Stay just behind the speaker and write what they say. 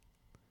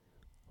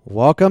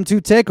Welcome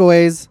to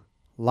Takeaways,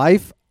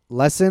 Life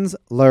Lessons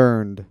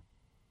Learned.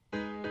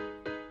 I'm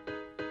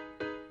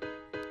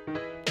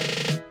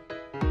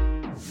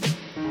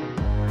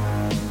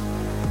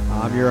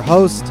your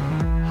host,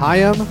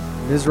 Hayam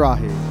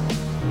Mizrahi,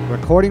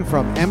 recording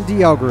from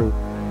MDL Group,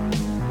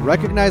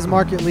 recognized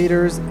market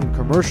leaders in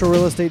commercial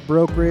real estate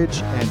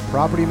brokerage and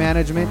property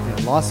management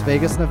in Las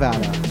Vegas,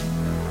 Nevada.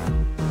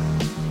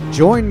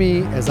 Join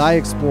me as I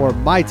explore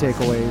my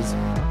takeaways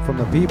from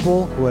the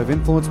people who have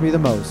influenced me the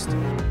most.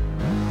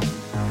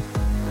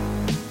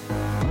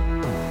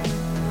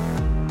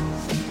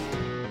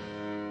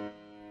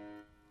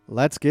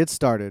 Let's get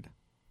started.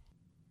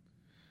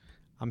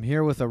 I'm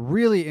here with a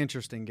really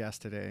interesting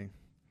guest today,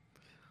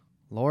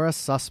 Laura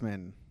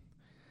Sussman.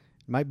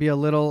 It might be a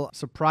little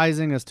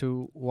surprising as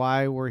to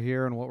why we're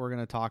here and what we're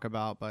going to talk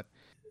about, but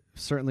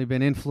I've certainly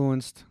been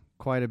influenced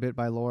quite a bit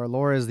by Laura.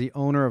 Laura is the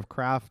owner of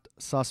Kraft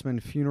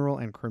Sussman Funeral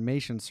and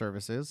Cremation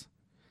Services.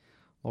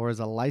 Laura is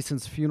a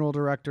licensed funeral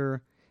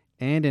director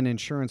and an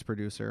insurance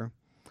producer.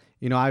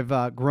 You know,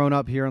 I've grown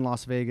up here in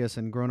Las Vegas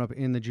and grown up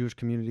in the Jewish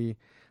community.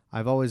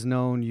 I've always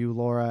known you,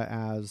 Laura,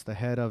 as the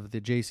head of the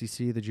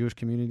JCC, the Jewish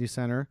Community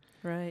Center.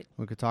 Right.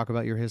 We could talk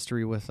about your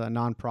history with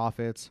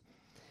nonprofits,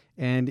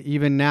 and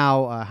even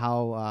now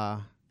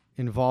how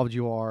involved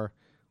you are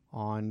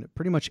on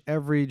pretty much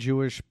every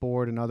Jewish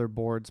board and other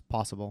boards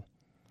possible.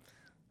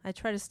 I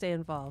try to stay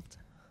involved.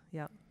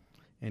 Yeah.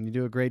 And you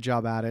do a great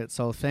job at it.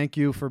 So thank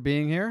you for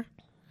being here.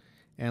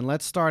 And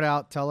let's start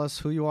out. Tell us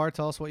who you are.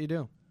 Tell us what you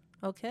do.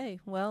 Okay.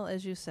 Well,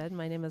 as you said,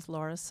 my name is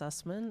Laura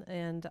Sussman,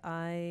 and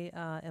I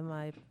and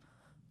my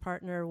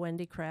partner,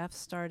 Wendy Kraft,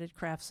 started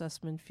Kraft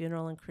Sussman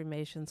Funeral and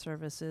Cremation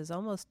Services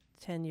almost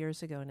 10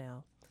 years ago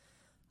now.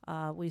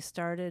 We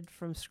started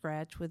from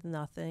scratch with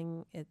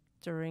nothing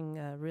during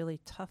a really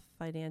tough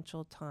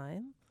financial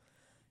time,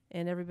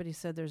 and everybody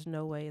said there's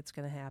no way it's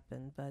going to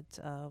happen. But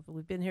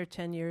we've been here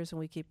 10 years, and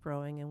we keep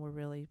growing, and we're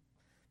really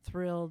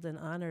thrilled and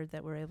honored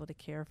that we're able to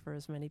care for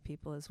as many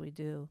people as we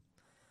do.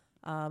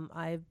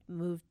 I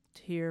moved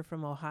here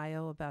from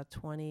Ohio about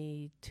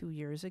 22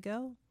 years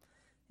ago,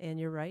 and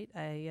you're right.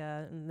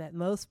 I met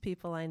most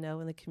people I know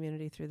in the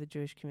community through the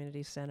Jewish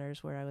Community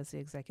Centers, where I was the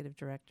executive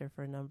director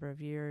for a number of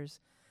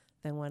years,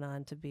 then went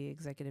on to be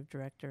executive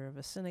director of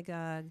a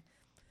synagogue,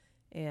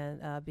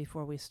 and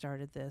before we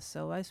started this.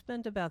 So I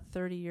spent about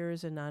 30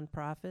 years in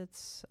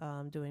nonprofits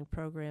doing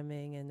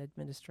programming and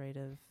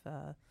administrative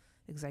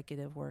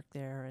executive work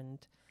there,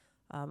 and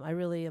I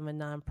really am a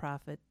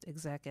nonprofit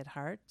exec at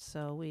heart,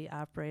 so we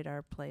operate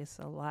our place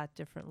a lot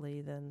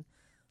differently than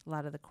a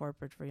lot of the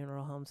corporate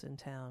funeral homes in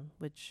town,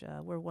 which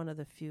we're one of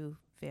the few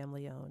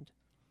family-owned.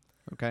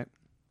 Okay.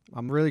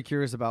 I'm really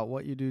curious about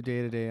what you do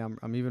day to day.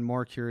 I'm even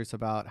more curious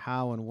about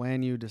how and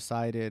when you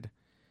decided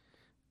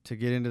to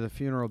get into the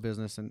funeral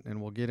business,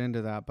 and we'll get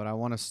into that. But I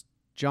want to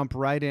jump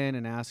right in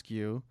and ask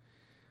you,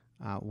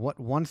 what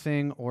one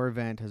thing or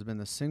event has been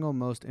the single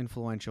most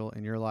influential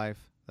in your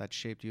life that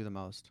shaped you the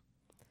most?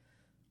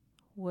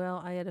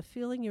 Well, I had a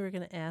feeling you were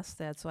going to ask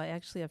that, so I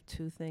actually have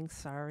two things,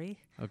 sorry.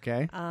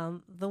 Okay.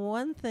 The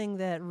one thing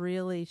that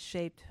really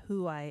shaped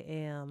who I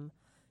am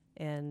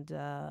and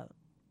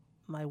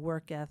my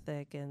work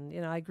ethic, and,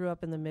 you know, I grew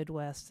up in the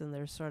Midwest, and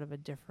there's sort of a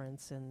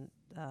difference in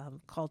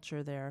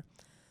culture there.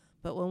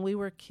 But when we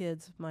were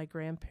kids, my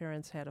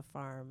grandparents had a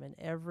farm, and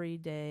every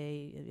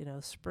day, you know,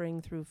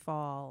 spring through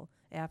fall,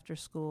 after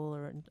school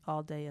or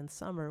all day in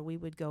summer, we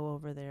would go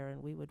over there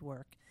and we would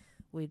work.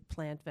 We'd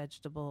plant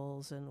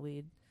vegetables, and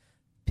we'd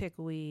pick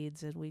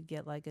weeds, and we'd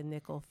get like a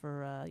nickel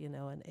for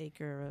an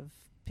acre of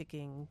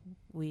picking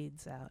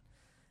weeds out.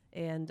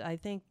 And I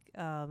think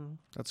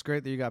That's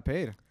great that you got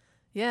paid.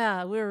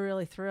 yeah, we were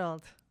really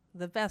thrilled.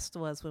 The best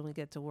was when we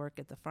get to work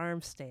at the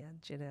farm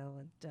stand, you know,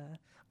 and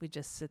we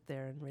just sit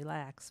there and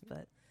relax.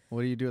 But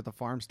What do you do at the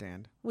farm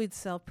stand? we'd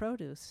sell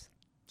produce.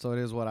 So it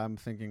is what I'm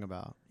thinking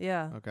about.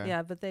 Yeah, Okay.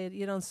 yeah, but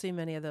you don't see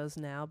many of those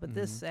now. But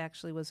this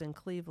actually was in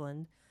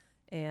Cleveland.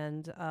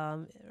 And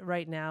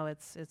right now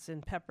it's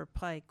in Pepper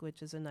Pike,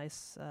 which is a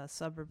nice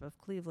suburb of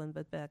Cleveland.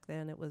 But back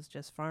then it was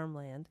just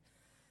farmland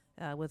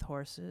with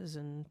horses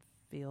and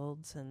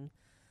fields. And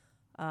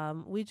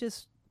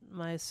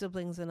my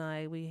siblings and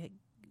I, we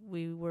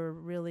were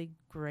really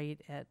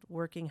great at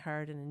working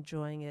hard and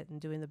enjoying it and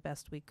doing the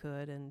best we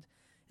could. And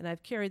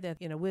I've carried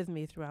that, you know, with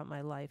me throughout my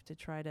life to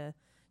try to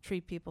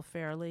treat people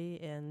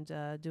fairly and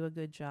do a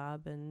good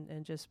job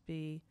and just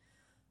be,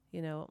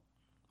 you know,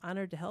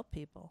 honored to help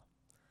people.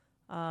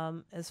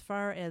 As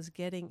far as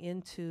getting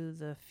into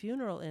the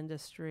funeral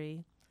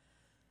industry.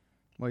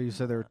 Well, you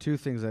said there were two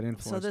things that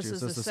influenced so this you. is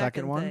Is this the the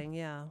second one? thing,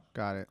 yeah.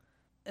 Got it.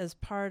 As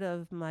part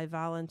of my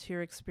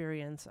volunteer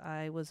experience,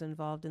 I was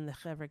involved in the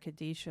Chevra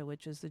Kadisha,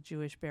 which is the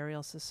Jewish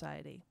Burial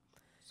Society.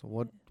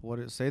 So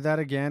say that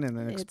again and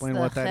then explain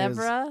what that is. It's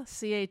the Chevra,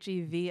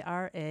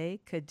 C-H-E-V-R-A,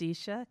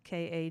 Kadisha,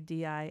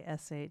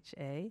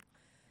 K-A-D-I-S-H-A.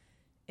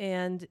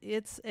 And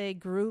it's a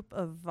group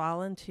of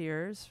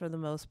volunteers, for the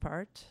most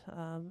part,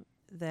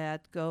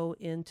 that go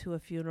into a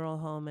funeral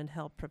home and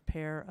help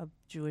prepare a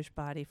Jewish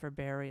body for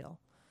burial.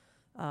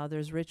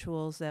 There's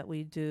rituals that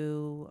we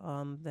do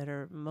that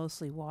are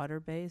mostly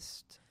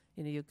water-based.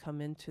 You come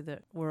into the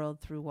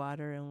world through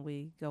water, and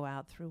we go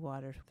out through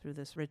water through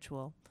this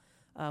ritual.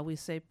 We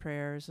say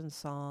prayers and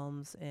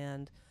psalms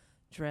and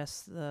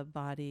dress the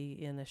body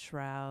in a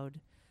shroud.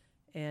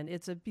 And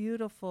it's a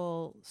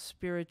beautiful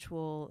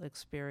spiritual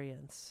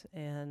experience.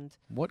 And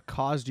What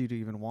caused you to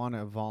even want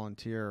to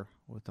volunteer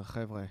with the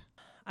Chevre?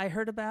 I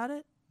heard about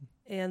it,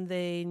 and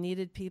they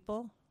needed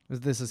people.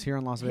 This is here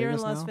in Las Vegas Here in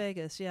now? Las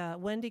Vegas, yeah.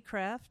 Wendy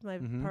Kraft, my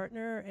Mhm.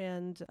 partner,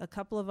 and a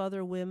couple of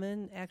other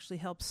women actually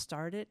helped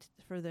start it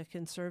for the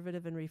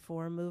conservative and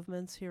reform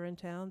movements here in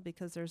town,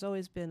 because there's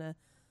always been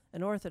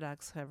an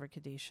Orthodox Chevra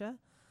Kadisha,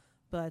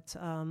 but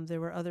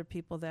there were other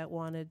people that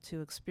wanted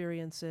to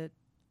experience it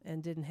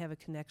and didn't have a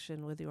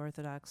connection with the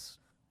Orthodox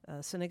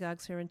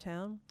synagogues here in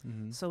town.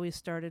 Mhm. So we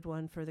started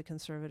one for the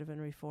conservative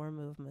and reform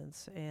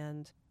movements.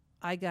 And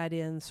I got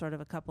in sort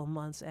of a couple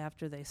months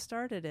after they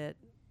started it.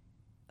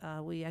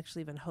 We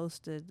actually even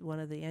hosted one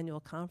of the annual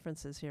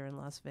conferences here in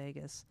Las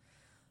Vegas.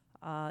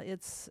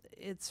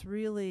 It's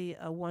really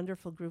a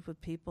wonderful group of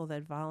people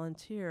that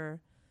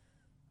volunteer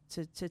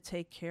to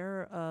take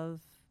care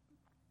of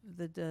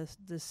the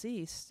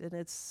deceased, and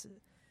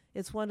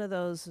it's one of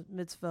those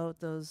mitzvot,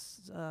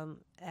 those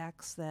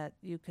acts that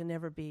you can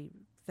never be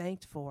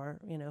thanked for,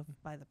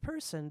 by the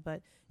person,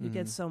 but you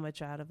get so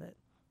much out of it.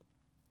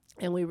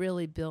 And we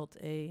really built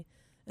a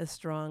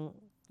strong,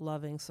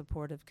 loving,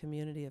 supportive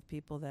community of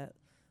people that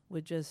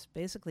would just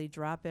basically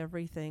drop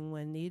everything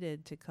when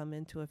needed to come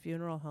into a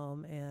funeral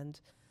home and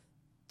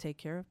take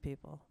care of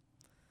people.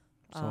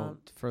 So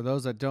for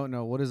those that don't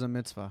know, what is a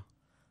mitzvah?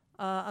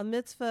 A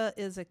mitzvah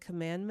is a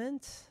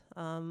commandment.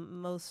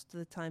 Most of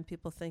the time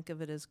people think of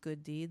it as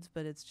good deeds,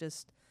 but it's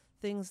just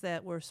things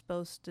that we're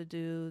supposed to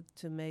do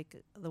to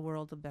make the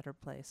world a better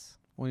place.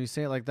 When you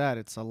say it like that,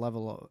 it's a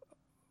level of,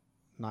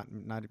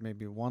 not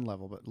maybe one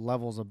level, but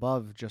levels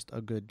above just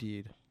a good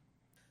deed.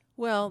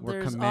 Well, We're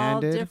there's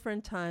commanded. all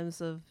different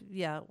times of,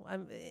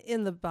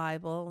 in the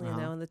Bible,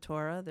 in the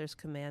Torah, there's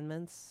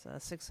commandments,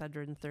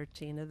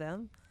 613 of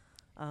them.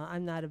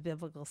 I'm not a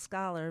biblical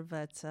scholar,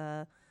 but,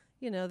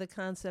 the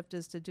concept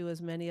is to do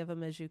as many of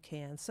them as you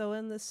can. So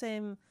in the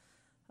same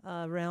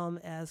realm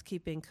as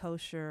keeping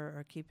kosher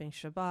or keeping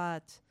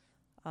Shabbat,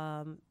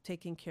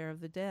 taking care of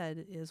the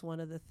dead is one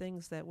of the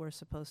things that we're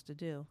supposed to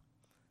do.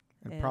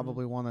 And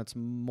probably one that's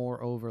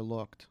more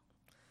overlooked.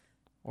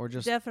 Or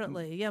just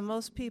Definitely. Yeah,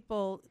 most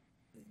people,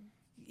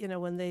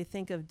 when they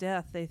think of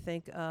death, they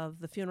think of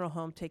the funeral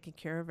home taking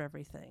care of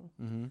everything.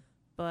 Mm-hmm.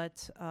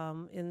 But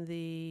in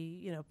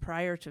the,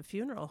 prior to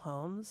funeral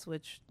homes,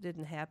 which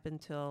didn't happen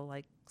till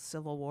like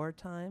Civil War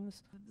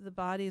times, the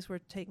bodies were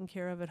taken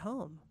care of at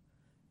home.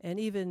 And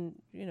even,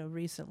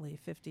 recently,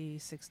 50,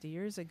 60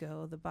 years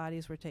ago, the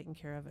bodies were taken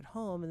care of at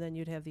home. And then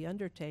you'd have the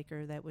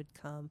undertaker that would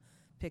come,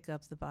 pick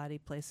up the body,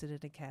 place it in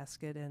a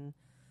casket, and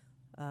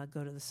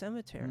go to the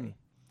cemetery.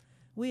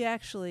 We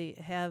actually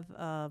have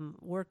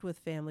worked with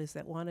families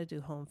that want to do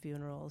home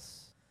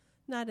funerals,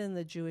 not in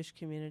the Jewish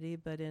community,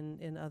 but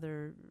in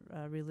other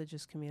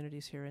religious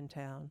communities here in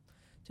town,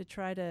 to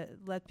try to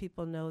let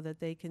people know that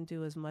they can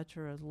do as much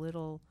or as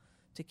little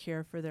to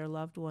care for their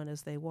loved one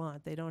as they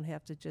want. They don't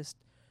have to just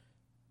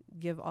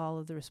give all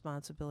of the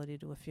responsibility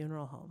to a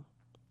funeral home.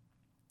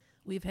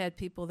 We've had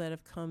people that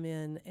have come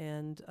in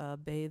and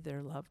bathed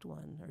their loved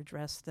one or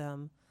dressed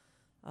them,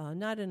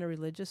 not in a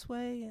religious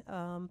way,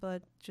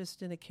 but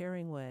just in a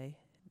caring way.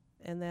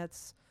 And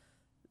that's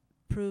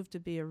proved to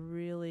be a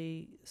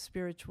really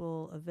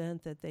spiritual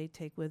event that they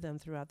take with them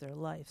throughout their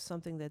life,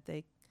 something that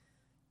they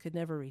could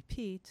never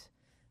repeat,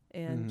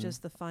 and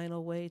just the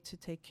final way to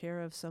take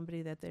care of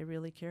somebody that they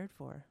really cared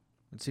for.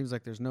 It seems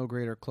like there's no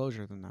greater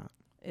closure than that.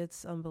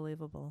 It's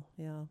unbelievable,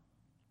 yeah.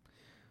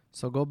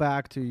 So go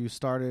back to you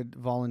started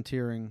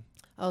volunteering.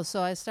 Oh,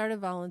 so I started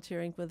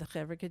volunteering with the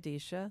Chevra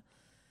Kadisha,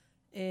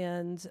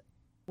 and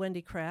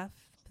Wendy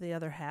Kraft, the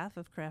other half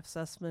of Kraft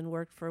Sussman,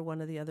 worked for one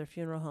of the other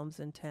funeral homes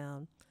in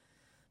town.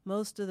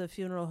 Most of the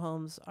funeral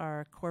homes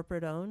are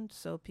corporate owned,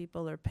 so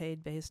people are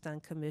paid based on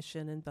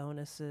commission and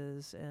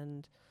bonuses,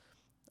 and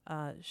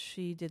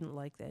she didn't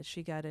like that.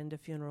 She got into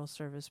funeral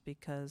service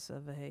because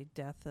of a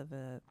death of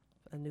a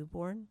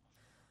newborn,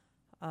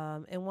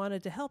 and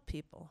wanted to help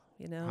people,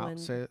 And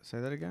Say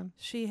that again?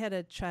 she had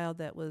a child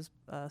that was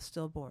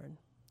stillborn,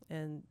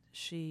 and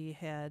she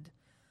had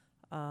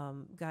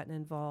gotten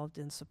involved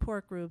in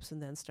support groups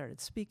and then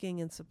started speaking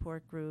in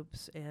support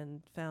groups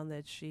and found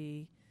that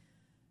she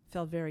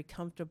felt very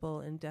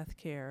comfortable in death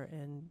care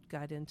and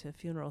got into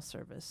funeral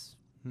service.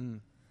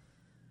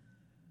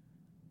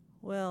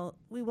 Well,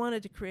 we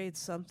wanted to create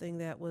something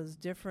that was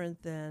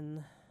different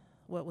than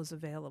what was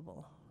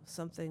available,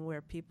 something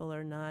where people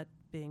are not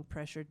being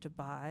pressured to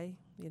buy.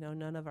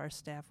 None of our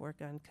staff work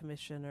on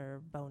commission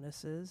or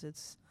bonuses.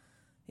 It's,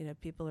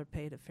 people are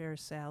paid a fair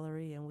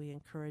salary, and we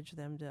encourage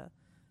them to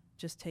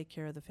just take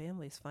care of the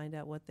families, find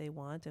out what they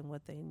want and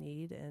what they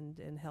need,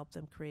 and help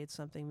them create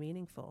something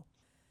meaningful.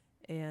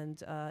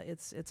 And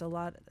it's a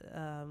lot.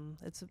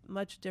 It's a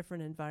much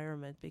different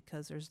environment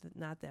because there's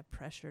not that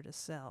pressure to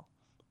sell.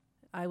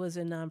 I was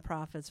in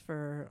nonprofits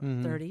for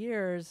Mhm. 30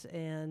 years,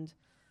 and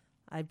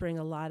I bring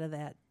a lot of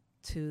that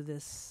to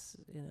this,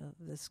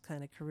 this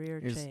kind of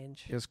career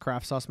change. Is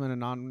Kraft Sussman a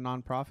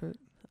nonprofit?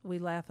 We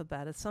laugh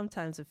about it.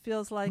 Sometimes it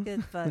feels like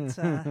it, but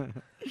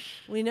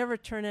we never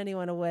turn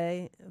anyone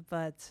away.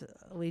 But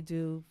we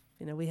do,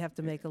 we have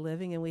to make a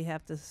living, and we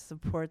have to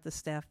support the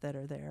staff that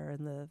are there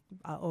and the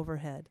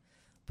overhead.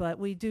 But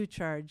we do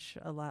charge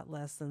a lot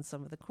less than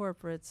some of the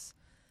corporates.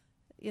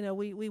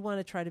 We want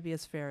to try to be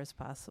as fair as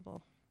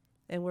possible.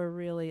 And we're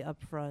really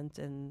upfront,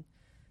 and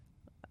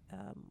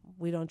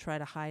we don't try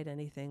to hide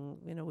anything.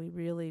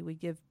 We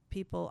give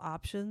people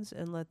options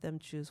and let them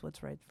choose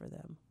what's right for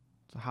them.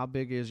 So how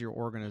big is your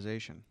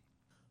organization?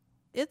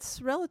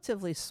 It's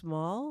relatively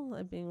small.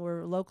 I mean,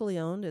 we're locally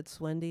owned.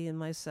 It's Wendy and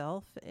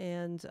myself,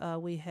 and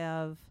we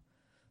have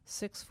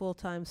 6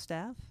 full-time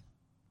staff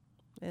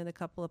and a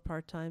couple of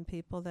part-time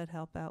people that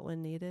help out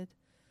when needed.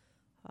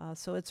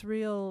 So it's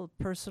real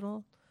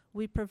personal.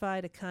 We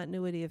provide a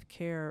continuity of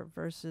care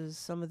versus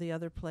some of the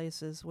other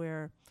places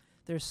where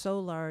they're so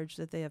large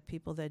that they have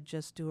people that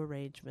just do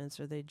arrangements,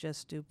 or they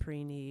just do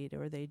pre-need,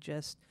 or they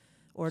just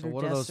order So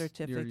what death are those,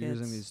 certificates. you're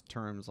using these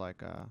terms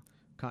like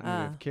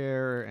continuity of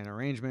care and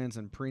arrangements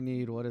and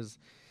pre-need. What is...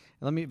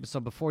 So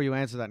before you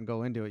answer that and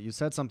go into it, you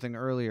said something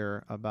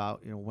earlier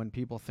about, when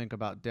people think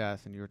about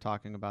death, and you were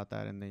talking about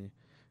that in the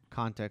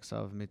context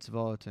of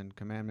mitzvot and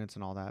commandments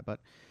and all that. But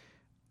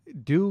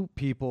do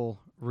people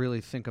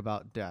really think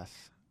about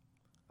death?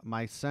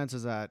 My sense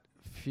is that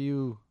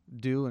few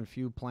do and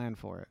few plan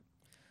for it.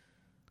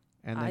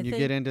 And then you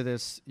get into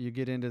this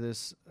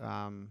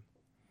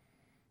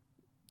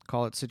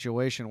call it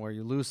situation where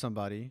you lose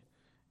somebody,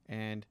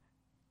 and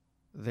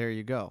there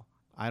you go.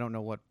 I don't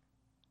know what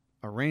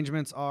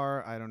arrangements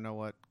are. I don't know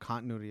what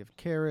continuity of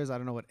care is. I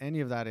don't know what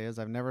any of that is.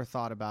 I've never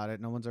thought about it.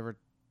 No one's ever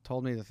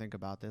told me to think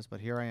about this,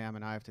 but here I am,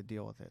 and I have to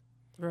deal with it.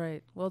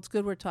 Right. Well, it's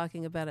good we're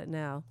talking about it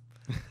now.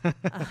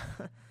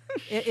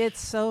 It's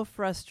so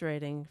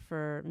frustrating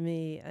for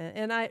me,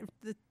 and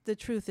the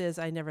truth is,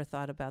 I never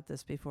thought about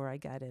this before I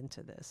got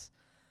into this.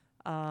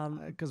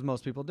 Because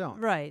most people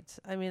don't. Right.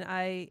 I mean,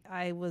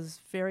 I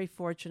was very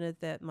fortunate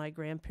that my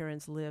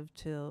grandparents lived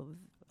till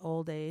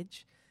old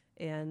age,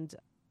 and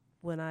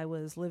when I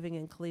was living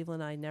in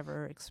Cleveland, I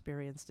never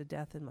experienced a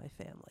death in my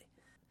family.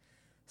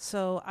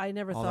 So I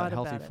never all thought that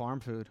about healthy it. farm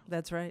food.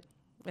 That's right.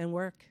 And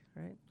work,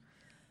 right?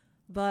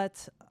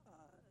 But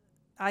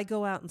I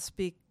go out and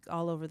speak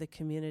all over the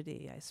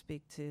community. I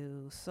speak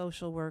to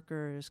social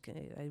workers.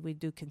 We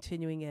do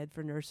continuing ed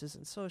for nurses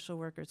and social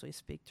workers. We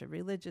speak to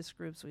religious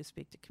groups. We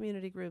speak to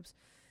community groups.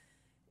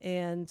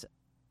 And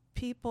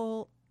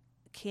people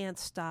can't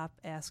stop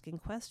asking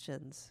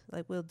questions.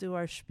 Like, we'll do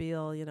our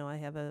spiel. I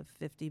have a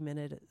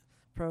 50-minute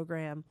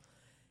program.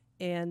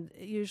 And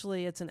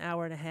usually it's an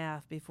hour and a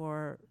half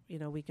before,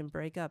 we can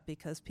break up,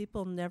 because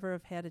people never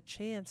have had a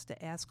chance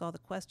to ask all the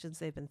questions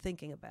they've been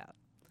thinking about.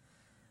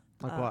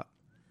 Like what?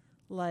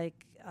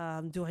 Like,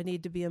 do I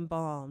need to be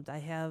embalmed? I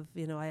have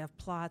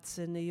plots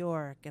in New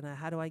York, and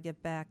how do I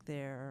get back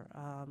there?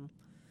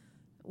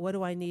 What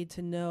do I need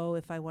to know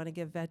if I want to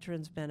get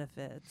veterans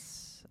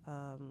benefits?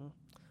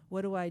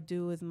 What do I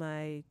do with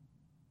my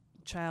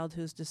child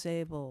who's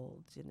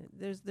disabled?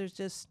 There's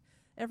just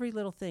every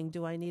little thing.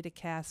 Do I need a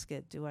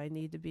casket? Do I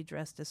need to be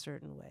dressed a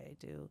certain way?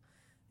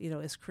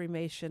 Is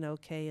cremation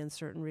okay in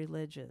certain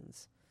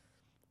religions?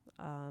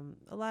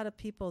 A lot of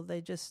people,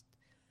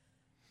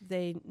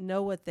 they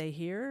know what they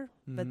hear,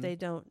 but they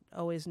don't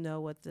always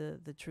know what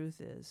the truth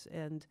is.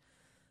 And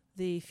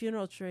the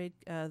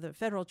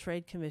Federal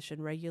Trade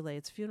Commission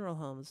regulates funeral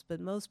homes, but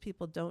most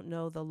people don't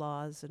know the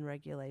laws and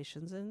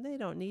regulations, and they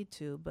don't need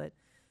to, but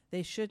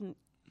they shouldn't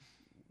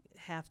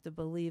have to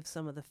believe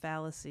some of the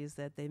fallacies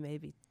that they may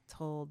be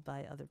told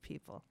by other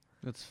people.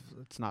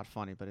 It's not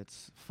funny, but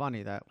it's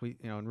funny that we,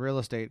 in real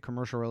estate,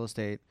 commercial real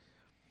estate,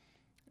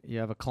 you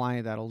have a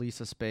client that'll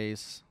lease a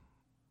space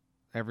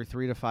every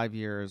 3 to 5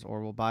 years,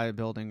 or will buy a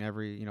building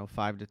every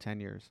 5 to 10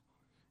 years.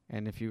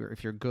 And if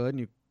you're good and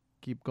you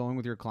keep going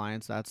with your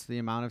clients, that's the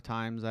amount of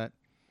times that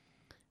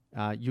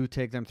you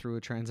take them through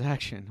a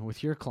transaction.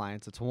 With your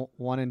clients, it's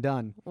one and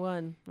done.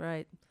 One,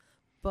 right.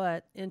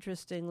 But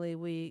interestingly,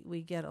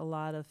 we get a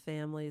lot of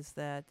families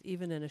that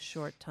even in a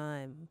short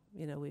time,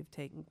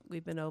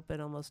 we've been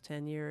open almost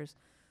 10 years.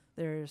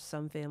 There's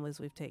some families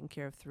we've taken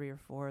care of 3 or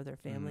 4 of their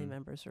family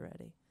members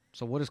already.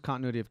 So what is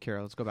continuity of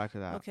care? Let's go back to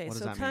that. Okay, what does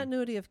so that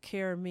continuity of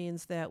care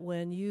means that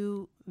when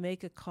you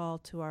make a call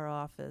to our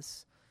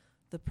office,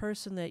 the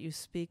person that you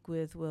speak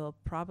with will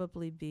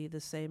probably be the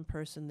same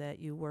person that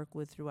you work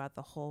with throughout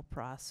the whole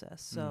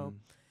process. So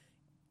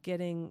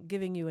giving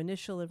you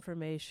initial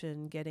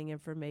information, getting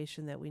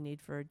information that we need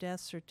for a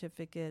death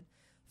certificate,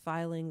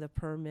 filing the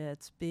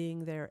permits,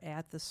 being there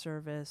at the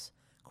service,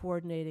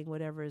 coordinating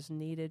whatever is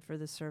needed for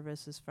the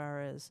service as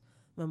far as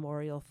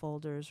memorial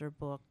folders or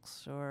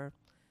books or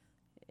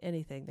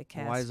anything, the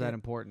casket. Why is that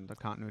important, the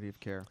continuity of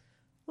care?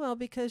 Well,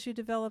 because you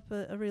develop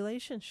a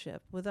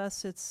relationship. With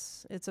us,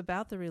 it's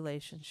about the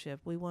relationship.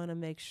 We want to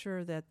make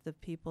sure that the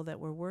people that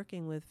we're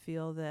working with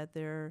feel that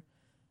they're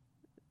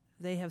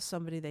they have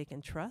somebody they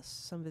can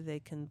trust, somebody they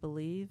can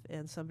believe,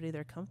 and somebody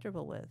they're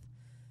comfortable with.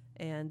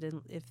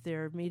 And if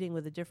they're meeting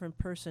with a different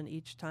person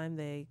each time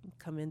they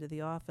come into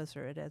the office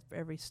or at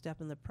every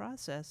step in the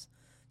process,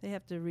 they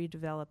have to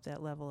redevelop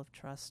that level of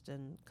trust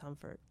and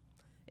comfort.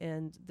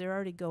 And they're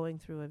already going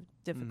through a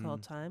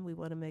difficult time. We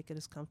want to make it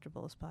as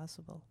comfortable as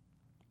possible.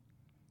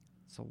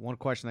 So one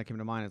question that came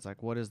to mind is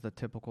like, what is the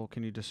typical,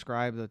 can you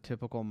describe the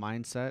typical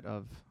mindset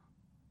of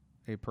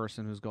a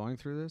person who's going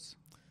through this?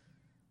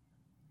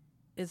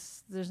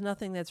 There's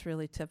nothing that's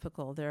really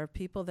typical. There are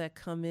people that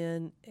come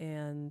in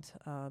and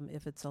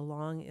if it's a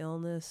long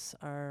illness,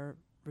 are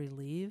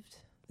relieved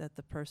that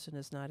the person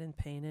is not in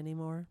pain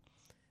anymore.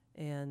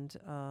 And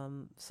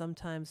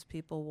sometimes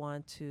people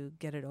want to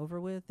get it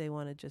over with. They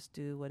want to just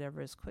do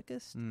whatever is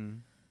quickest.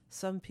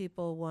 Some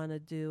people want to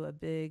do a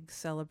big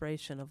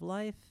celebration of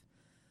life.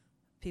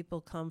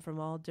 People come from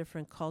all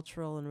different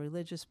cultural and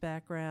religious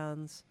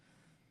backgrounds.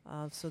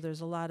 So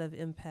there's a lot of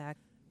impact.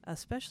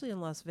 Especially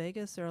in Las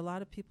Vegas, there are a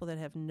lot of people that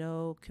have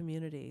no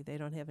community. They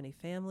don't have any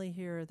family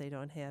here. They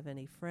don't have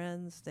any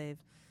friends.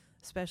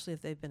 Especially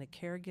if they've been a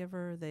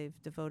caregiver, they've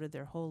devoted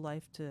their whole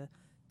life to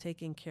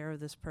taking care of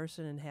this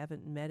person and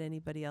haven't met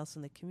anybody else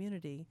in the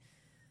community.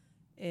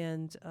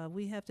 And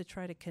we have to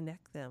try to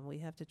connect them. We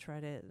have to try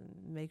to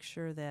make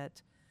sure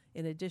that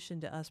in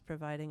addition to us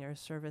providing our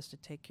service to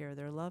take care of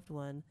their loved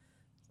one,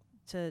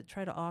 to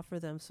try to offer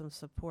them some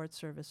support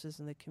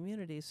services in the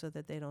community so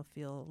that they don't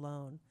feel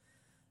alone.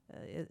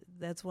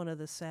 That's one of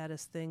the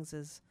saddest things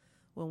is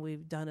when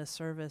we've done a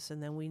service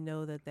and then we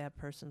know that that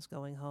person's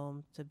going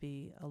home to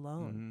be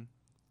alone.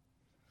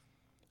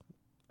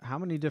 How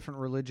many different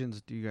religions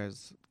do you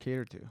guys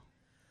cater to?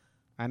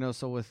 I know,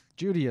 so with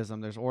Judaism,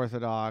 there's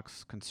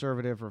Orthodox,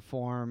 Conservative,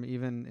 Reform.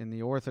 Even in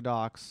the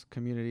Orthodox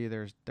community,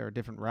 there are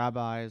different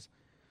rabbis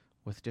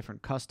with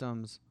different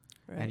customs.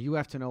 Right. And you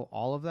have to know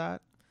all of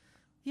that?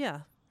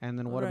 Yeah. And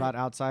then what about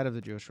outside of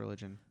the Jewish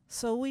religion?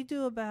 So we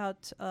do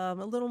about a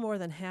little more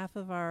than half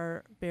of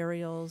our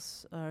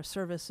burials, our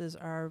services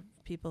are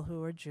people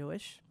who are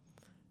Jewish.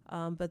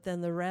 But then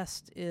the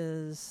rest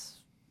is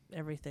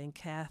everything,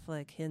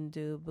 Catholic,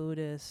 Hindu,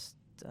 Buddhist,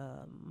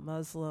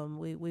 Muslim.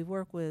 We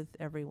work with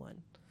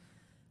everyone.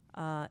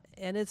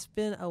 And it's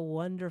been a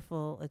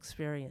wonderful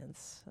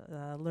experience,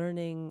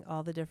 learning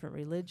all the different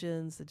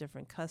religions, the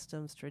different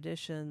customs,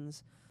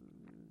 traditions.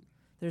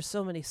 There's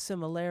so many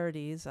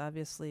similarities,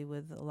 obviously,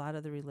 with a lot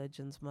of the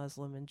religions,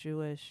 Muslim and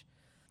Jewish.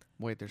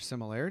 Wait, there's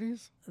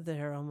similarities?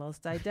 They're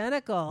almost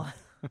identical,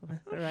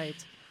 right?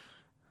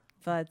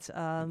 But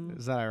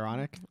is that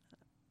ironic?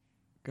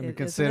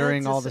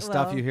 Considering all the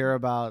stuff you hear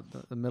about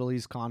the Middle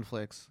East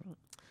conflicts.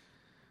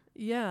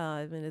 Yeah,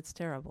 I mean, it's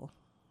terrible.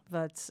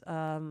 But,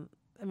 I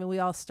mean, we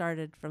all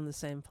started from the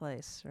same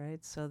place,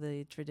 right? So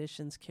the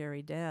traditions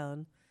carry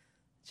down.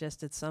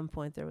 Just at some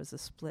point, there was a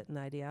split in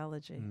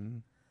ideology.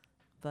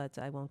 But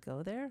I won't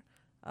go there.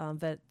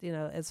 But, you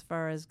know, as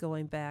far as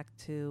going back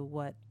to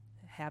what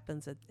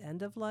happens at the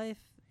end of life,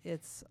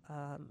 it's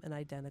an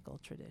identical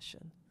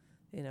tradition,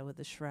 you know, with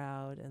the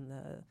shroud and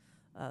the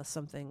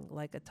something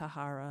like a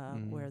tahara,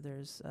 where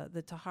there's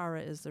the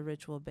tahara is the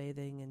ritual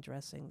bathing and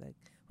dressing that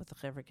what the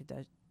Chevra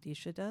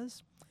Kadisha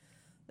does.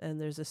 And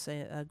there's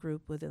a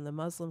group within the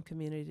Muslim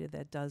community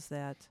that does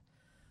that.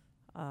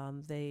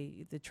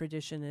 The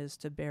tradition is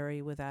to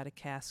bury without a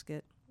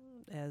casket,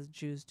 as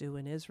Jews do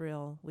in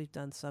Israel. We've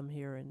done some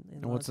here in Las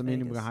Vegas. And what's the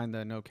meaning behind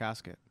the no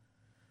casket?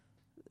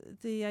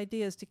 The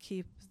idea is to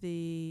keep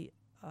the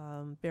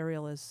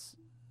burial as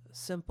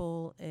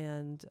simple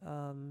and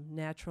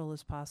natural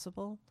as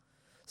possible.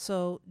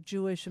 So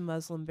Jewish and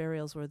Muslim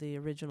burials were the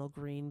original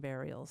green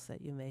burials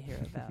that you may hear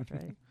about,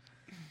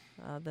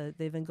 right?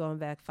 They've been going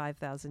back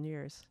 5,000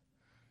 years.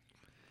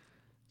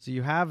 So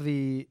you have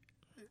the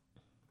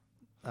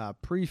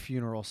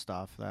pre-funeral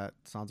stuff that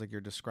sounds like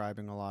you're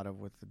describing a lot of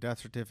with the death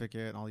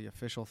certificate and all the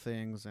official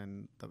things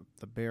and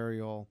the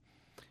burial.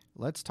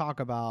 Let's talk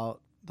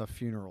about the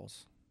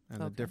funerals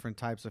and the different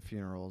types of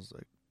funerals.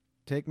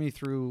 Take me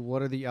through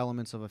what are the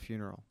elements of a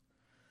funeral?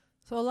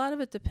 So a lot of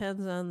it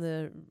depends on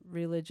the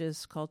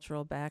religious,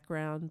 cultural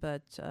background,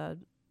 but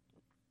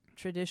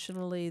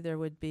traditionally there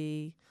would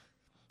be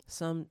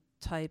some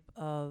type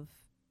of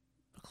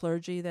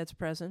clergy that's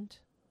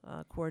present,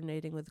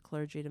 coordinating with the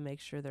clergy to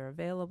make sure they're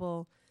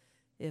available.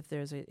 If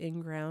there's an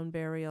in-ground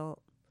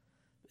burial.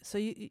 So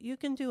you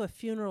can do a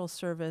funeral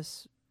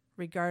service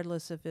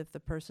regardless of if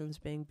the person's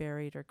being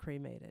buried or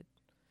cremated.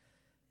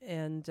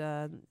 And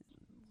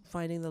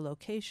finding the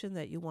location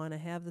that you want to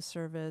have the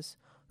service,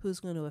 who's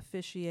going to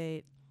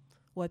officiate,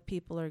 what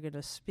people are going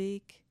to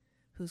speak,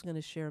 who's going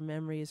to share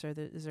memories,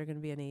 is there going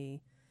to be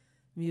any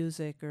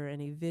music or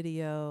any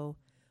video,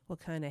 what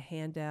kind of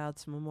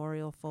handouts,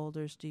 memorial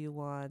folders do you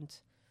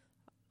want?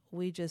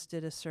 We just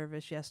did a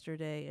service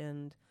yesterday,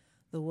 and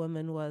the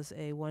woman was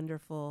a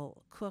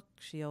wonderful cook.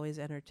 She always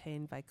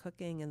entertained by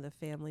cooking, and the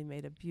family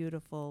made a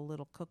beautiful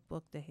little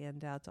cookbook to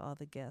hand out to all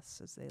the guests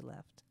as they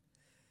left.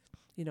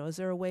 You know, is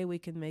there a way we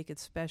can make it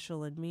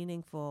special and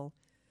meaningful?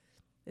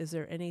 Is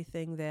there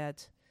anything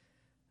that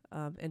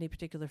any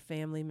particular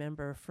family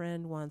member or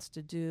friend wants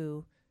to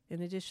do.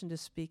 In addition to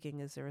speaking,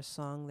 is there a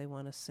song they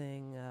want to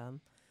sing,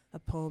 a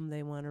poem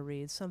they want to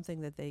read,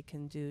 something that they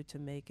can do to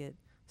make it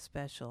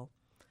special?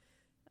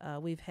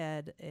 We've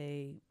had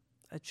a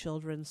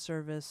children's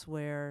service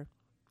where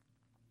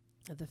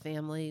the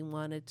family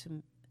wanted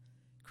to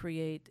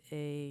create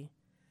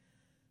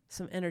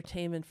some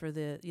entertainment for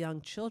the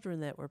young children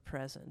that were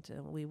present.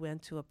 And we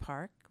went to a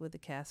park with the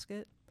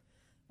casket.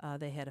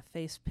 They had a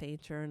face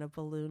painter and a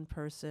balloon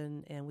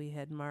person, and we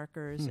had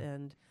markers,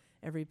 and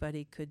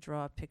everybody could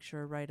draw a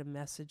picture, write a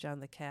message on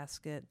the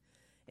casket.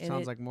 And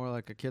Sounds like more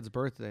like a kid's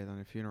birthday than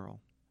a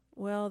funeral.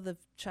 Well, the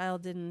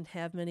child didn't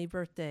have many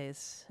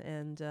birthdays,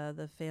 and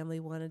the family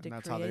wanted to And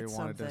that's create how they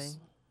wanted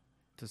something.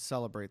 to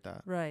celebrate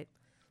that. Right.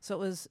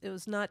 So it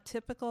was not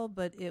typical,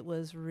 but it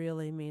was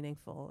really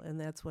meaningful, and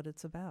that's what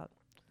it's about.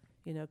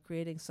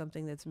 Creating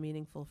something that's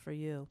meaningful for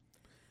you.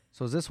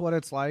 So is this what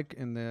it's like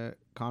in the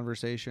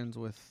conversations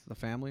with the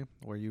family,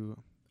 where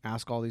you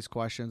ask all these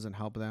questions and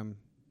help them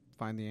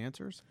find the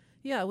answers?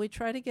 Yeah, we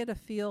try to get a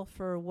feel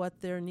for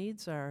what their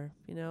needs are.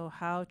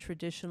 How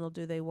traditional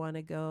do they want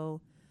to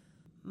go?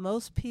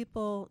 Most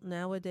people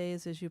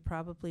nowadays, as you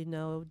probably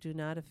know, do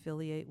not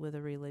affiliate with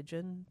a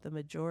religion. The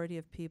majority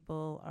of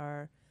people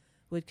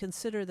would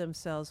consider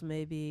themselves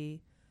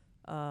maybe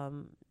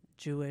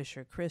Jewish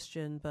or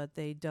Christian, but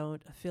they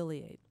don't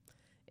affiliate.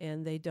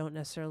 And they don't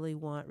necessarily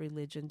want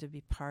religion to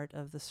be part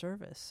of the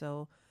service.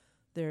 So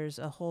there's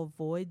a whole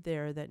void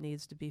there that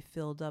needs to be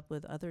filled up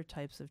with other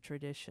types of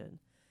tradition.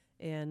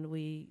 And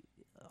we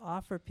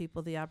offer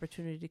people the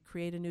opportunity to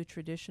create a new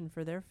tradition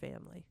for their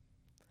family.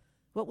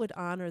 What would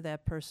honor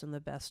that person the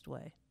best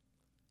way?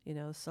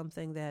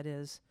 Something that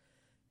is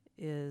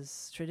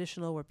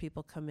traditional, where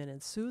people come in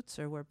suits,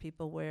 or where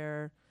people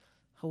wear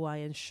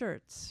Hawaiian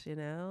shirts.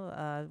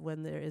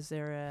 When is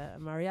there a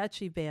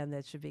mariachi band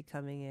that should be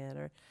coming in,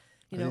 or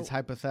Are these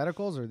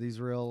hypotheticals, or are these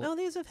real? No,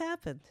 these have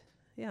happened.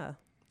 Yeah.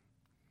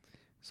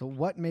 So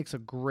what makes a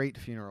great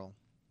funeral?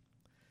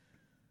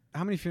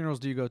 How many funerals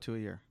do you go to a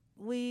year?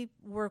 We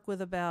work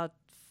with about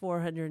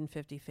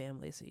 450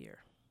 families a year.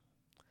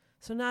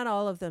 So not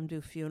all of them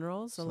do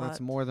funerals. So that's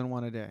more than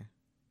one a day.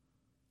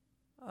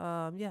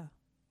 Yeah.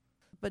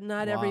 But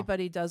not Wow.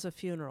 everybody does a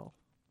funeral.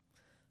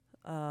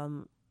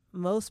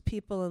 Most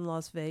people in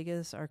Las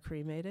Vegas are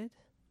cremated.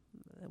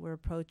 We're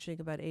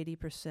approaching about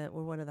 80%.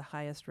 We're one of the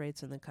highest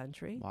rates in the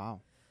country.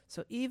 Wow.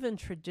 So even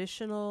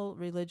traditional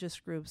religious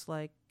groups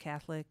like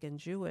Catholic and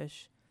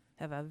Jewish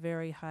have a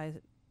very high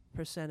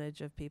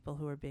percentage of people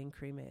who are being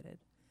cremated.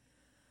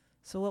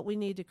 So what we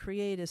need to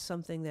create is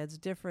something that's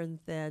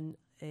different than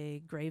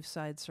a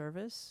graveside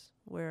service,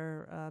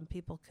 where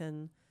people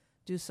can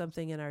do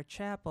something in our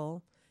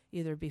chapel,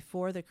 either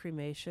before the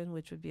cremation,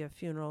 which would be a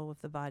funeral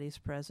with the bodies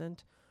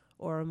present,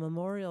 or a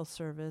memorial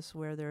service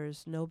where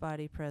there's no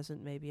body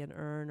present, maybe an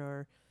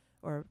urn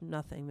or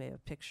nothing, maybe a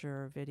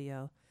picture or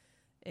video.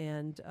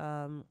 And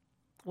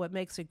what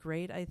makes it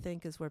great, I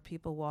think, is where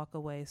people walk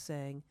away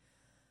saying,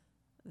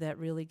 that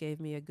really gave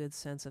me a good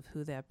sense of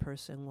who that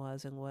person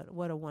was, and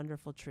what a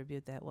wonderful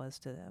tribute that was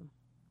to them.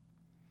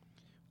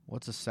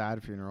 What's a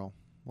sad funeral?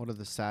 What are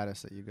the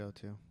saddest that you go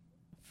to?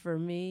 For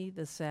me,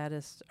 the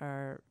saddest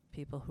are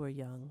people who are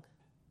young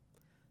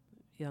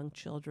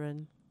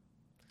children,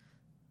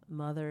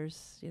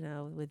 mothers,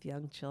 with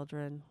young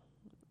children,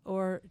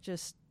 or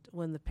just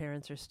when the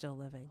parents are still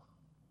living.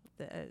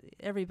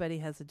 Everybody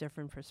has a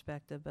different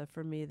perspective, but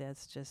for me,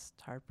 that's just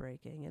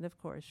heartbreaking. And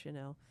of course,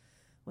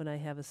 when I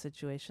have a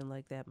situation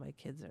like that, my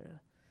kids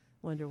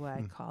wonder why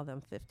I call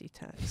them 50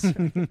 times.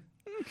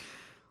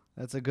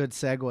 That's a good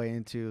segue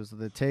into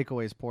the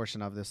takeaways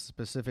portion of this,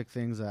 specific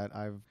things that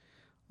I've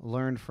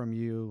learned from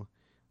you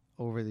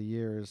over the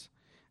years.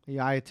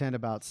 Yeah, I attend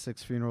about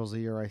 6 funerals a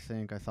year, I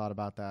think. I thought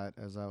about that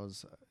as I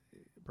was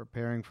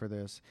preparing for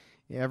this.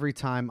 Every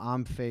time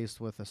I'm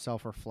faced with a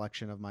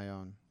self-reflection of my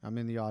own, I'm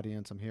in the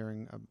audience, I'm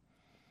hearing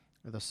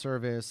the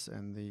service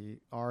and the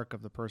arc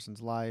of the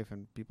person's life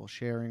and people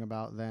sharing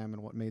about them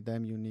and what made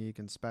them unique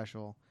and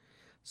special.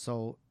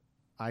 So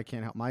I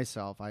can't help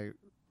myself. I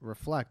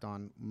reflect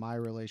on my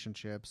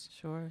relationships.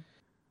 Sure.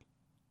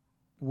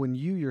 When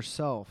you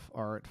yourself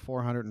are at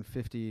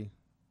 450,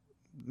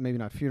 maybe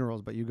not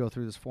funerals, but you go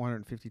through this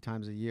 450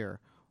 times a year,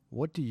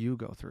 what do you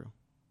go through?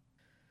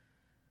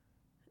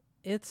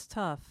 It's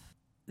tough.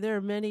 There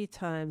are many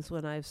times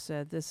when I've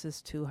said, this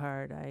is too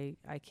hard,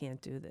 I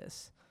can't do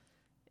this.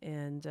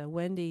 And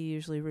Wendy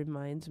usually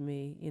reminds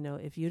me,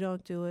 if you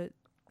don't do it,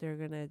 they're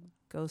going to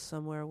go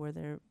somewhere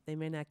where they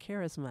may not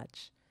care as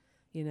much.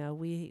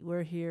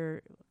 We're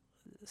here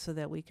so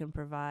that we can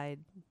provide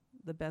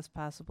the best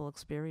possible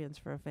experience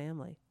for a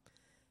family.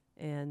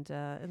 And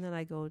then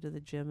I go to the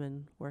gym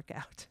and work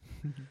out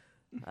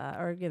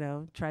or,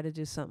 try to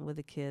do something with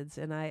the kids.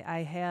 And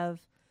I'll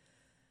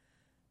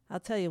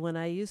tell you, when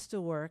I used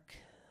to work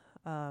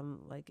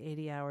like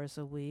 80 hours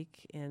a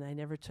week, and I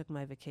never took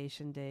my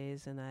vacation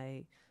days, and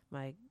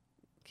my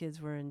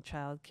kids were in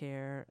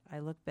childcare, I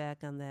look back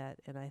on that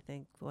and I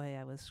think, boy,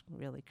 I was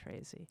really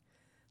crazy.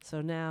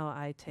 So now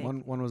I take...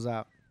 When was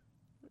that?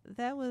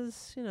 that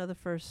was, the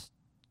first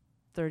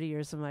 30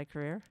 years of my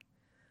career.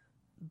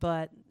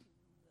 But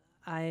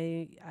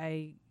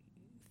I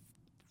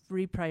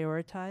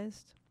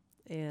reprioritized,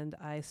 and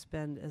I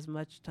spend as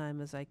much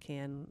time as I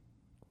can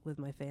with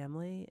my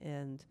family.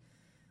 And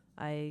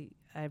I'm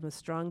a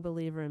strong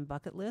believer in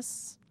bucket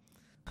lists.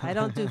 I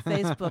don't do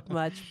Facebook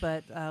much,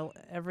 but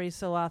every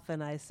so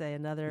often I say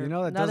another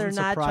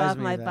notch off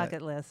my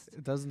bucket list.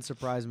 It doesn't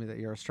surprise me that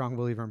you're a strong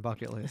believer in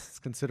bucket lists,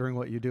 considering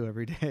what you do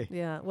every day.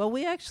 Yeah. Well,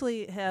 we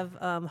actually have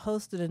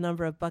hosted a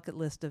number of bucket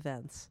list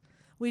events.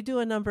 We do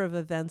a number of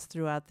events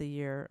throughout the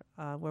year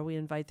where we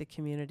invite the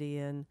community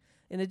in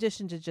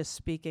addition to just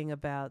speaking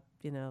about,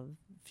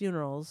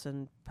 funerals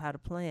and how to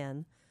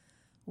plan.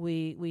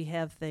 We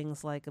have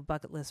things like a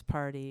bucket list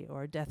party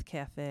or a death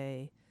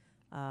cafe.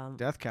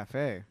 Death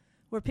cafe?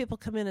 Where people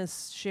come in and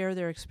share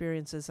their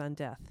experiences on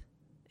death.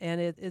 And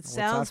it What's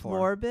sounds that for?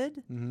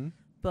 morbid, Mm-hmm.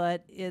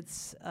 but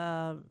it's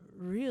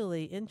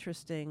really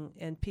interesting,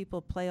 and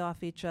people play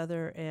off each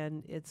other,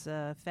 and it's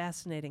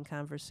fascinating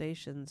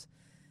conversations.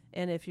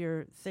 And if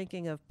you're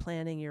thinking of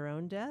planning your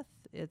own death,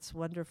 it's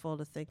wonderful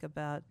to think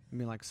about. You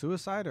mean like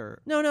suicide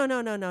or? No.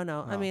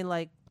 Oh. I mean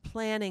like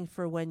planning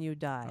for when you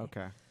die.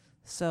 Okay.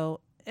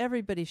 So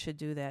everybody should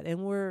do that.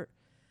 And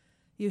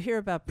you hear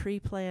about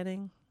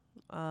pre-planning.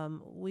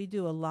 We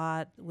do a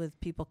lot with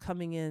people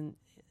coming in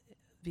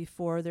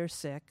before they're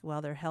sick,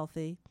 while they're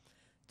healthy,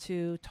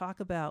 to talk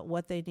about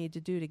what they need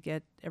to do to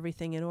get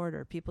everything in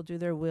order. People do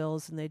their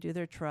wills and they do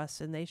their trusts,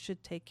 and they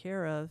should take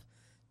care of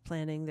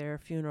planning their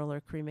funeral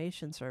or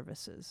cremation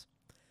services,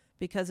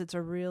 because it's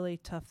a really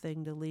tough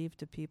thing to leave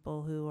to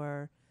people who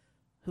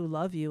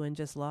love you and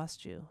just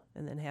lost you,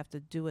 and then have to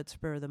do it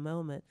spur of the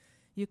moment.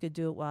 You could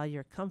do it while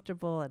you're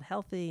comfortable and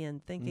healthy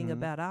and thinking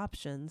about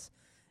options,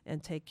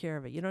 and take care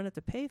of it. You don't have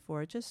to pay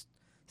for it. Just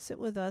sit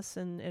with us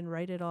and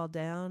write it all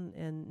down,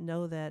 and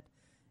know that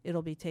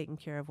it'll be taken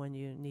care of when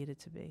you need it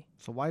to be.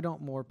 So why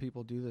don't more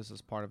people do this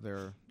as part of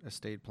their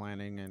estate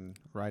planning and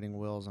writing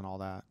wills and all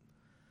that?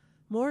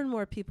 More and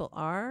more people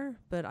are,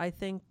 but I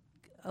think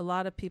a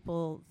lot of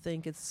people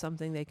think it's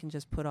something they can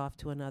just put off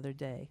to another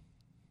day.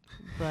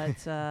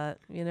 But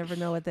you never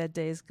know what that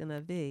day is going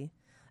to be.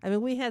 I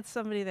mean, we had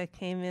somebody that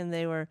came in,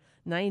 they were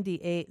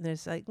 98, and they're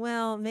like,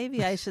 well,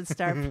 maybe I should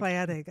start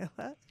planning. I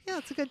thought, yeah,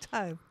 it's a good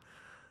time.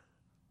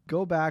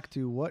 Go back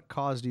to what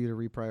caused you to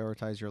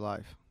reprioritize your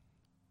life.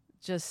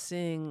 Just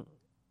seeing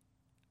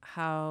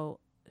how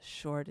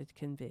short it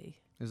can be.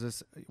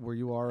 Were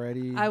you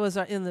already? I was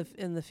in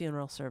the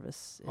funeral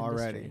service industry.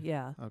 Already?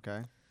 Yeah.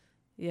 Okay.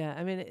 Yeah,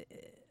 I mean,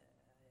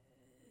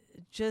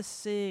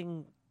 just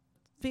seeing.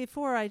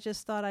 Before, I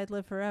just thought I'd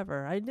live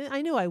forever. I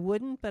knew I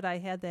wouldn't, but I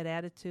had that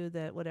attitude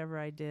that whatever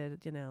I did,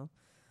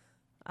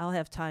 I'll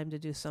have time to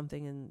do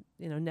something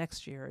in,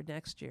 next year.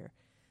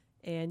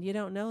 And you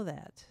don't know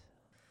that.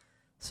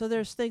 So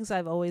there's things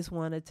I've always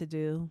wanted to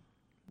do,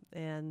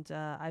 and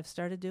I've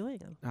started doing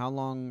them. How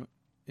long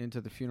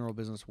into the funeral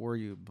business were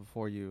you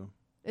before you?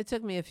 It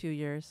took me a few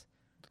years.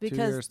 2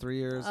 years, 3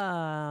 years?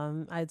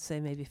 I'd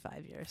say maybe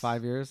 5 years.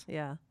 5 years?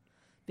 Yeah.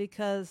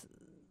 Because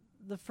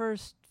the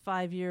first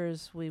 5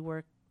 years we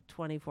worked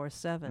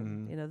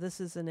 24/7.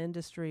 This is an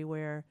industry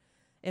where,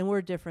 and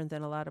we're different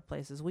than a lot of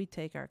places. We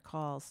take our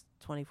calls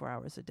 24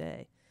 hours a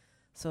day.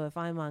 So if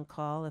I'm on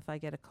call, if I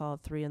get a call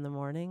at 3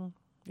 a.m,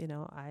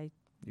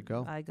 You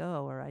go? I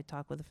go, or I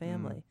talk with the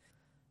family.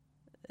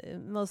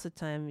 Most of the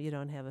time, you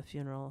don't have a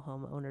funeral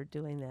home owner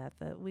doing that.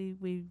 But we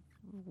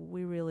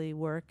really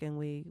work, and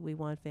we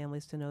want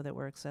families to know that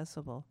we're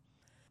accessible.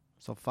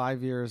 So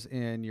 5 years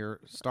in,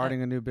 you're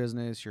starting a new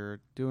business, you're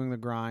doing the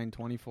grind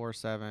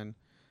 24/7,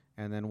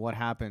 and then what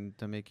happened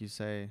to make you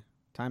say,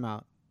 time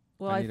out?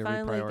 Well, I need to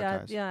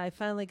reprioritize. I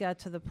finally got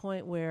to the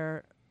point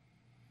where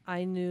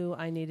I knew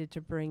I needed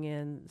to bring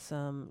in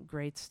some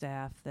great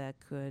staff that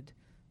could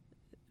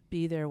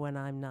be there when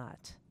I'm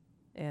not,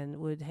 and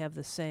would have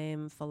the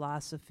same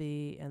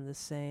philosophy and the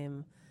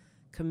same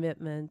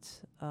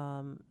commitment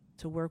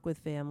to work with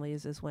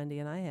families as Wendy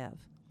and I have.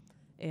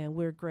 And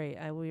we're great.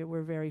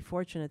 We're very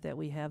fortunate that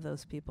we have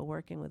those people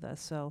working with us.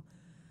 So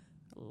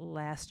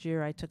last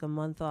year I took a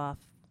month off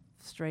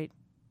straight,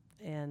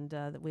 and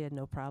we had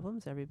no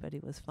problems.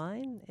 Everybody was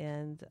fine.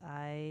 And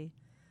I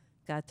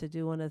got to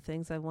do one of the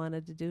things I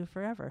wanted to do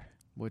forever.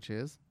 Which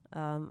is?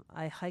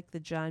 I hiked the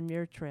John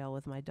Muir Trail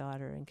with my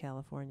daughter in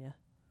California,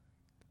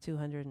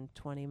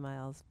 220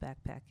 miles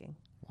backpacking.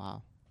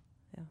 Wow.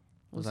 Yeah.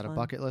 Was that fun. a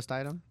bucket list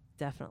item?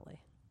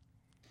 Definitely.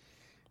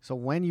 So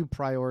when you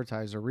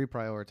prioritized or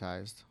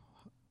reprioritized,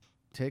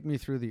 take me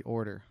through the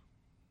order.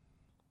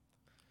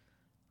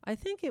 I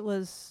think it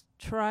was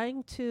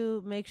trying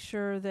to make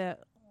sure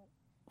that,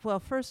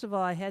 well, first of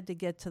all, I had to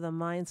get to the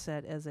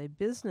mindset as a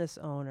business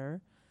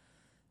owner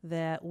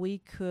that we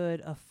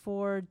could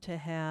afford to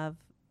have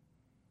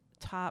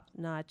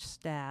top-notch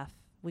staff.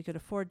 We could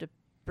afford to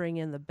bring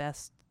in the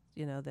best,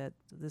 that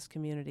this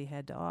community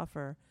had to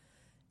offer,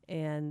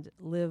 and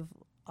live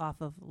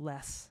off of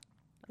less,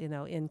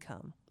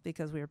 income,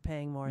 because we were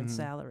paying more in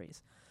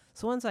salaries.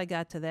 So once I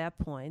got to that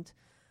point,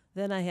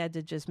 then I had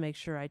to just make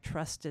sure I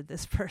trusted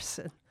this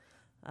person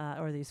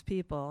or these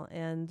people.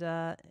 And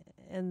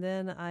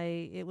then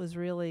it was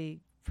really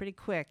pretty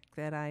quick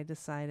that I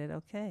decided,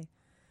 okay,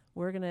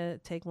 we're going to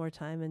take more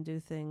time and do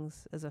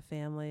things as a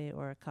family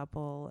or a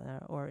couple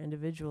or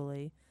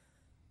individually.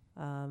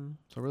 So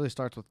it really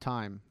starts with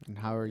time and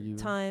how are you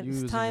time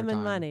using and your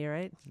time. money,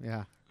 right?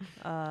 Yeah.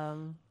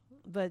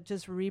 But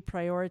just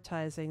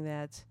reprioritizing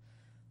that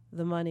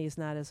the money is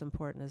not as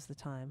important as the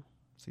time.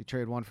 So you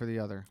trade one for the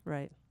other.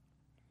 Right.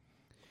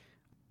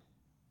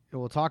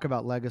 We'll talk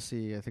about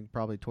legacy, I think,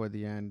 probably toward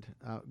the end.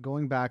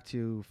 Going back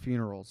to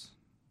funerals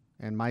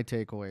and my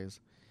takeaways,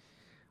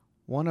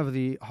 one of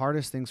the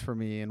hardest things for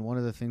me, and one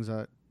of the things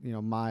that,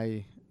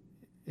 my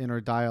inner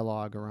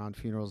dialogue around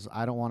funerals,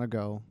 I don't want to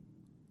go.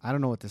 I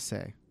don't know what to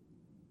say.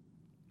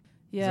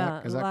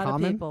 Yeah, is that a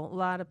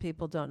lot of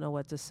people don't know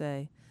what to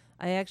say.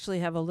 I actually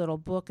have a little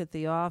book at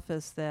the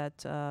office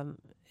that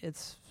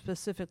it's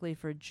specifically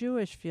for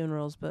Jewish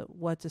funerals, but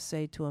what to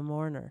say to a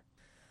mourner.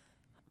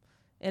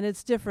 And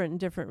it's different in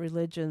different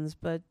religions,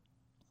 but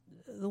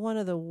one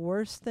of the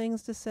worst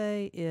things to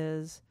say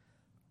is,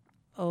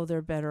 oh,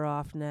 they're better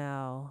off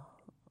now,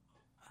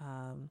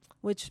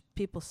 which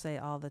people say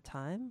all the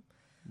time.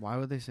 Why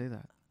would they say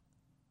that?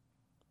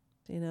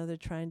 They're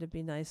trying to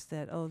be nice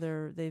that,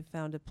 they've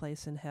found a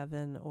place in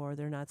heaven or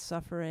they're not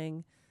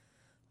suffering.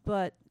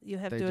 But you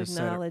have to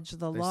acknowledge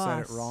the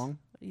loss. They said it wrong?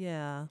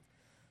 Yeah.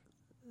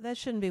 That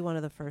shouldn't be one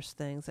of the first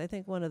things. I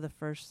think one of the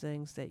first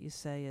things that you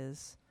say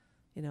is,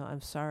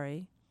 I'm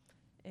sorry.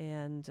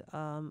 And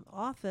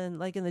often,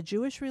 like in the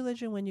Jewish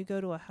religion, when you go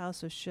to a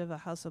house of Shiva, a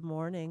house of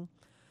mourning,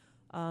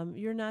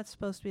 you're not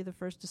supposed to be the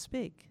first to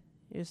speak.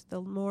 You're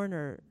the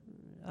mourner.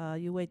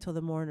 You wait till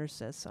the mourner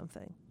says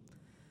something.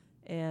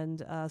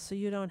 And so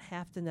you don't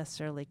have to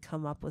necessarily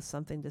come up with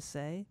something to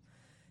say.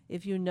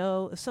 If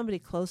somebody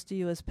close to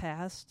you has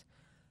passed,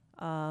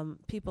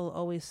 people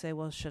always say,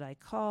 well, should I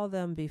call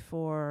them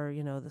before,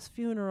 this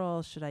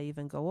funeral? Should I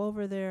even go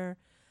over there?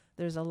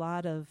 There's a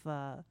lot of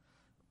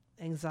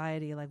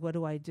anxiety, like, what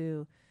do I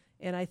do?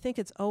 And I think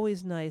it's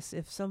always nice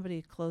if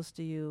somebody close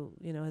to you,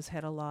 has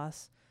had a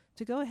loss,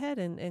 to go ahead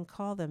and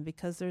call them,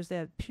 because there's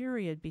that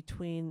period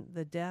between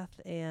the death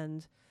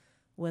and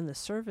when the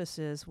service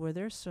is where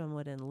they're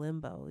somewhat in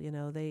limbo.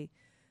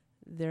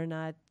 They're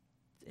not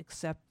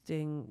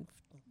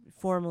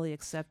formally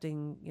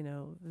accepting,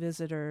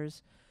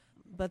 visitors,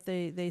 but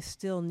they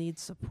still need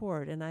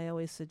support. And I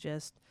always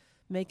suggest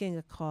making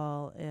a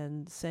call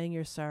and saying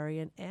you're sorry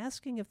and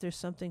asking if there's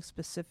something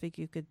specific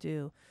you could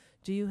do.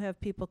 Do you have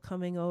people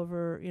coming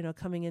over,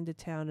 coming into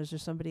town? Is there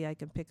somebody I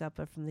can pick up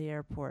from the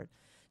airport?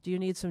 Do you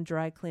need some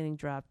dry cleaning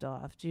dropped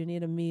off? Do you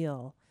need a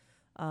meal?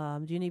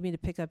 Do you need me to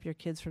pick up your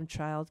kids from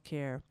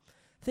childcare?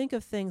 Think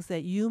of things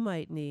that you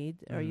might need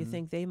or you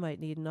think they might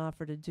need and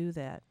offer to do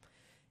that.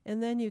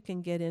 And then you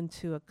can get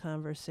into a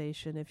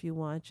conversation if you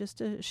want, just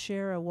to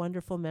share a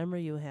wonderful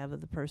memory you have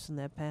of the person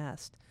that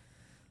passed.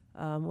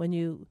 When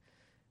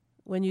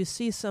you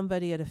see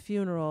somebody at a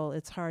funeral,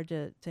 it's hard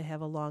to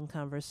have a long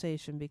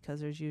conversation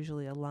because there's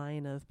usually a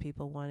line of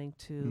people wanting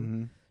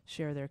to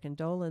share their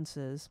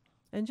condolences.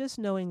 And just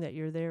knowing that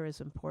you're there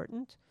is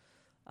important.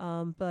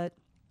 But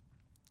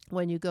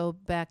when you go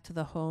back to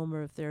the home,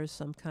 or if there's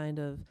some kind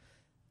of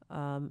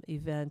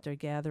event or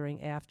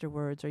gathering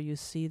afterwards, or you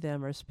see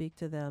them or speak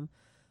to them,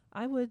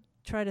 I would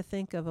try to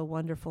think of a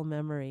wonderful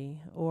memory.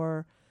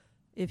 Or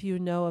if you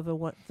know of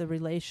the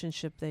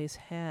relationship they've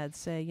had,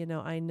 say,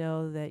 I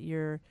know that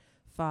your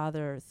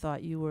father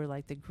thought you were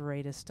like the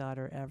greatest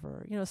daughter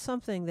ever.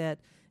 Something that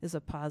is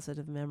a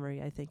positive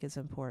memory, I think, is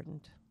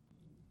important.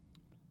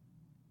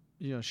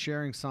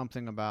 Sharing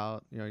something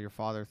about, your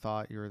father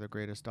thought you were the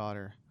greatest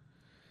daughter.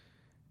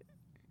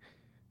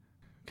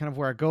 Kind of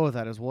where I go with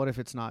that is, what if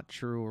it's not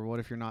true, or what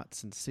if you're not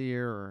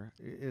sincere, or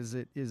is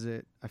it,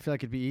 I feel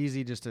like it'd be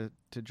easy just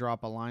to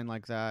drop a line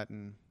like that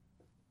and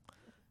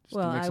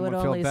well, I would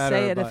only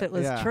say it if it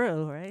was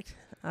true, right?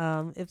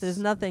 If there's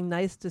nothing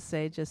nice to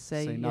say, just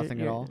say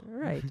nothing at all.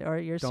 Right, or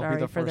you're Don't sorry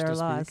be the for first their to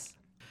loss. speak.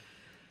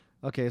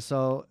 Okay,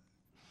 so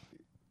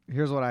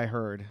here's what I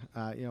heard.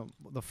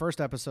 The first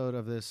episode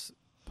of this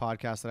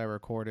podcast that I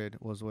recorded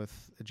was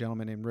with a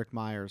gentleman named Rick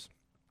Myers.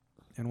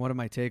 And one of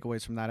my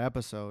takeaways from that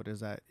episode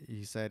is that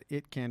he said,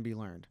 it can be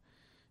learned.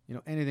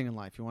 Anything in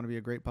life. You want to be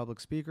a great public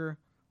speaker,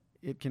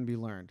 it can be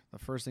learned. The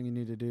first thing you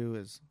need to do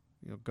is,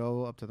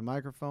 go up to the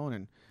microphone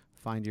and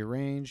find your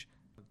range.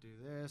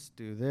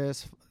 Do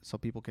this so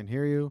people can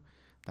hear you.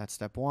 That's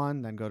step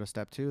one. Then go to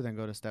step two. Then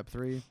go to step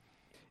three.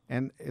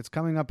 And it's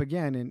coming up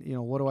again. And,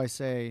 what do I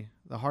say?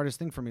 The hardest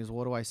thing for me is,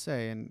 what do I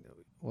say? And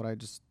what I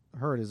just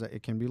heard is that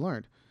it can be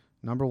learned.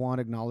 Number one,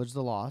 acknowledge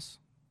the loss.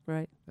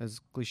 Right. As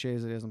cliche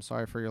as it is, I'm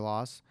sorry for your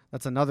loss.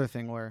 That's another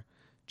thing where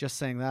just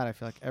saying that, I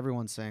feel like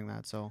everyone's saying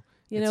that. So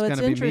it's going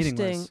to be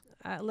meaningless.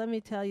 Let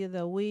me tell you,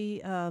 though,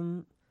 we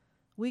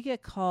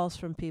get calls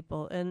from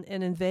people, and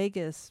in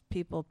Vegas,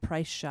 people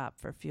price shop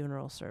for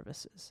funeral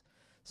services.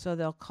 So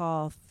they'll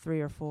call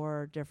 3 or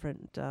 4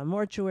 different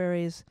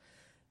mortuaries,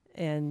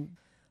 and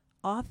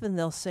often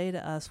they'll say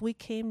to us, "We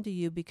came to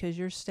you because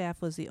your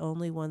staff was the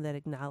only one that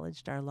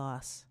acknowledged our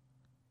loss."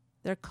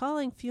 They're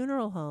calling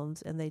funeral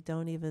homes and they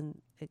don't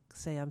even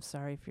say, "I'm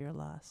sorry for your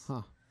loss."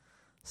 Huh.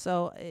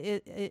 So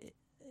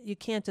you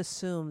can't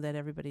assume that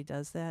everybody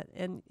does that.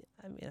 And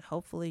I mean,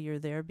 hopefully you're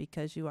there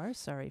because you are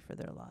sorry for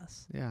their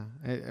loss. Yeah.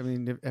 I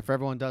mean, if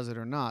everyone does it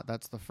or not,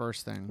 that's the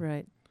first thing.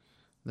 Right.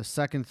 The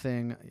second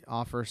thing,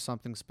 offer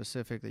something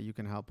specific that you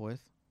can help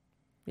with.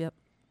 Yep.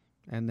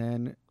 And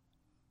then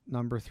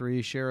number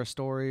 3, share a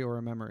story or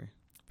a memory.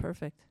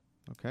 Perfect.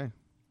 Okay.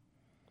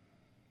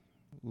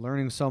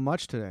 Learning so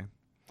much today.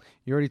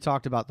 You already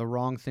talked about the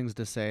wrong things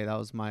to say. That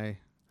was my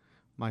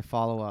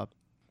follow-up.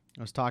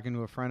 I was talking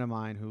to a friend of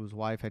mine whose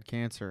wife had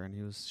cancer, and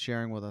he was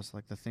sharing with us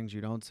like the things you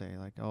don't say,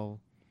 like,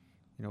 oh,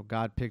 you know,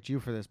 God picked you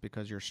for this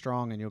because you're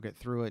strong and you'll get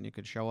through it, and you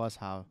could show us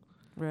how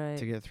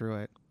to get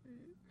through it.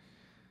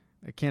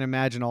 I can't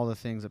imagine all the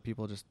things that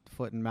people just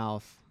foot and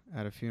mouth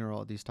at a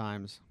funeral at these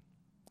times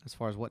as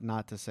far as what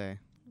not to say.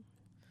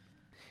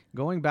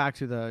 Going back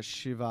to the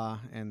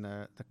Shiva and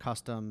the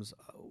customs,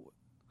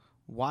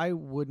 why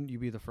wouldn't you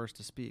be the first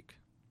to speak?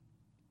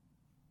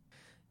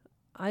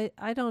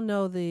 I don't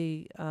know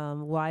the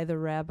why the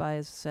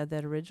rabbis said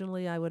that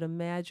originally. I would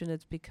imagine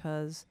it's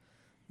because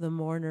the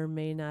mourner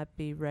may not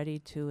be ready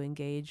to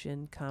engage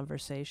in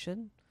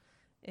conversation.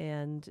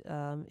 And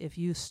if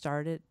you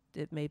start it,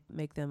 it may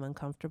make them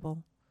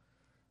uncomfortable.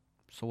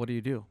 So what do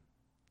you do?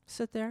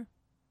 Sit there,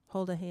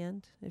 hold a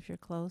hand if you're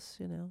close,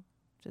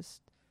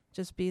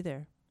 just be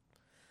there.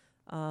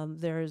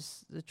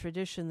 There's the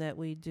tradition that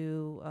we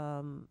do,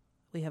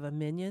 we have a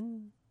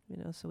minyan,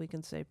 so we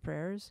can say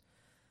prayers.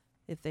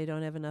 If they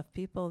don't have enough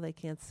people, they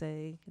can't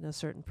say,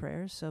 certain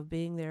prayers. So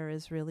being there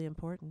is really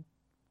important.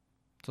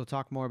 So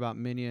talk more about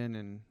minyan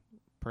and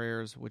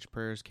prayers. Which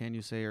prayers can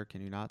you say or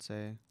can you not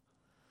say?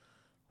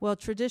 Well,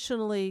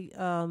 traditionally,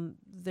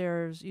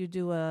 you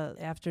do a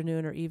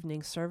afternoon or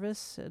evening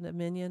service in a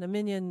minyan. A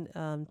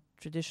minyan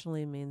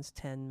traditionally means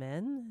 10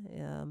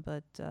 men,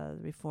 but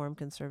Reform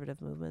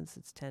conservative movements,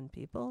 it's 10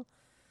 people.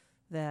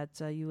 That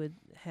you would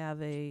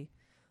have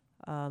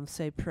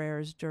say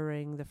prayers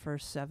during the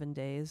first 7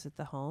 days at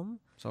the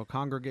home. So a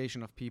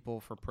congregation of people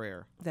for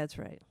prayer. That's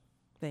right.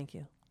 Thank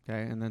you.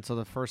 Okay, and then so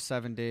the first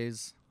 7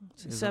 days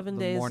is 7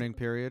 the days morning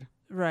period?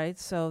 Right,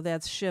 so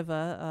that's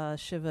Shiva.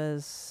 Shiva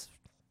is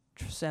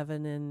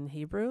 7 in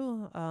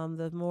Hebrew.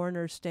 The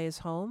mourner stays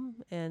home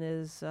and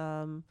is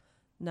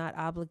not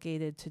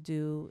obligated to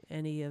do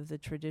any of the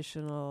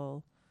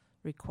traditional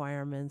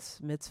requirements,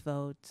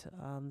 mitzvot,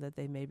 that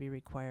they may be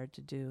required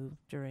to do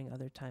during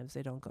other times.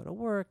 They don't go to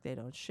work, they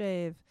don't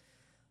shave.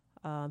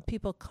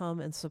 People come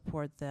and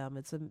support them.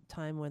 It's a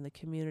time when the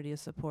community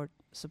is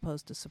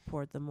supposed to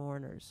support the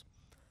mourners.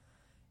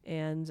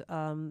 And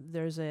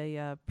there's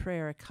a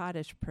prayer, a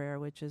Kaddish prayer,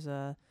 which is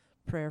a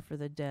prayer for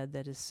the dead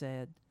that is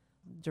said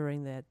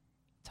during that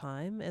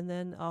time, and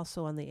then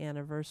also on the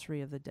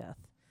anniversary of the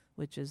death,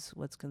 which is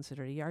what's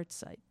considered a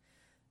yahrzeit.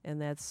 And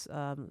that's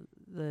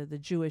the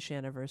Jewish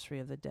anniversary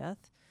of the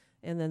death.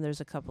 And then there's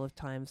a couple of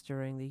times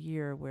during the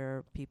year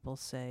where people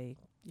say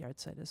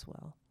yahrzeit as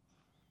well.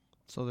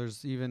 So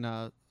there's even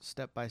a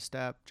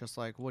step-by-step, just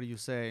like what do you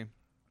say?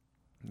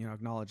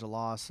 Acknowledge a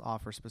loss,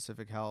 offer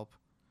specific help,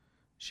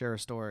 share a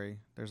story.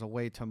 There's a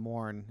way to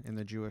mourn in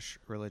the Jewish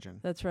religion.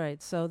 That's right.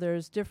 So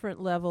there's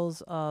different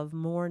levels of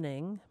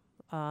mourning.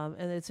 And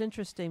it's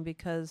interesting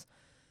because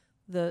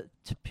the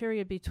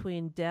period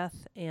between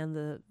death and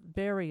the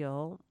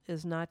burial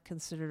is not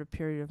considered a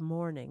period of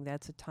mourning.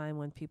 That's a time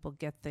when people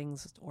get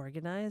things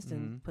organized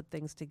and put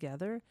things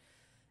together.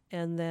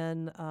 And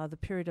then the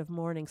period of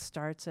mourning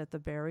starts at the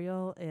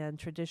burial and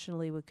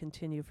traditionally would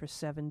continue for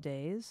 7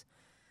 days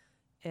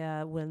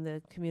when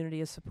the community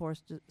is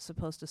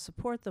supposed to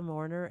support the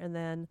mourner. And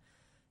then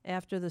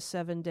after the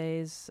 7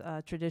 days,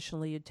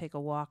 traditionally you'd take a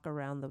walk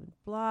around the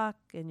block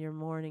and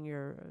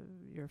your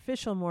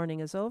official mourning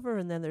is over.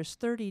 And then there's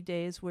 30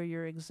 days where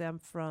you're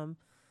exempt from,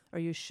 or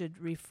you should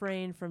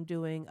refrain from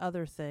doing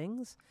other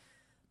things.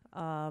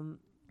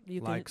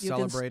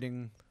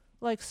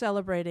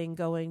 Celebrating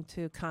going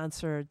to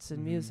concerts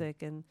and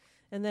music. And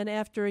then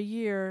after a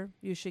year,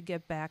 you should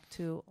get back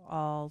to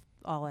all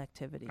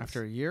activities.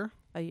 After a year?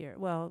 A year.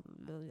 Well,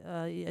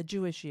 a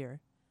Jewish year.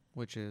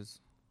 Which is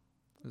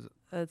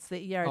it's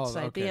the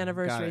yahrzeit, the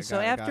anniversary. So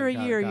after a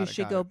year, you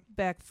should go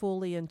back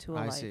fully into a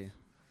life. I see.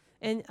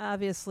 And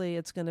obviously,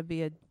 it's going to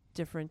be a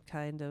different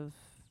kind of.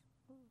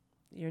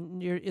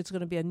 It's going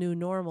to be a new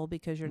normal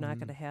because you're not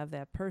going to have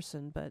that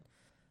person. But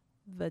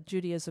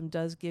Judaism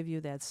does give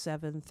you that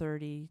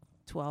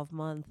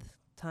 12-month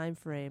time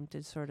frame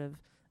to sort of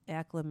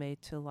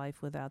acclimate to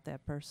life without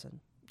that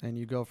person. And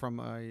you go from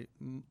a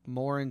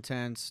more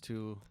intense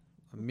to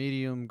a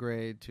medium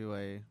grade to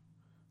a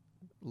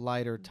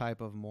lighter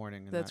type of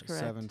mourning. That's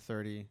correct. 7,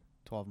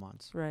 12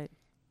 months. Right.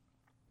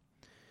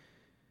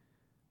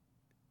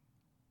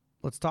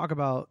 Let's talk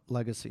about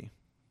legacy.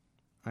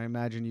 I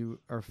imagine you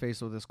are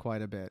faced with this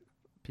quite a bit.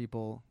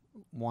 People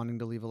wanting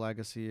to leave a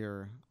legacy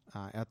or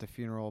at the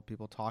funeral,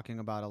 people talking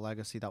about a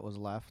legacy that was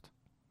left.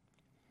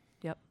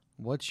 Yep.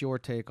 What's your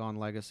take on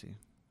legacy?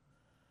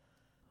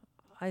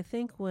 I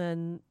think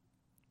when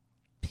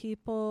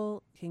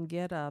people can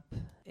get up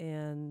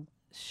and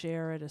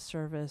share at a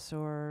service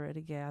or at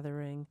a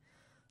gathering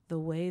the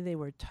way they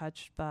were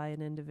touched by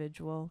an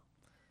individual,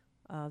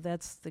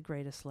 that's the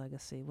greatest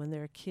legacy. When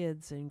their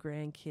kids and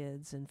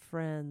grandkids and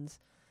friends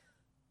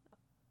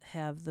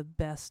have the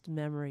best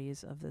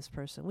memories of this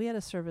person. We had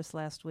a service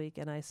last week,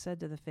 and I said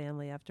to the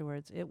family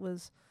afterwards, it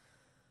was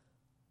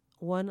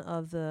one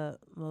of the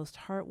most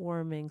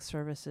heartwarming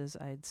services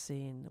I'd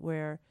seen,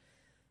 where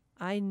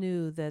I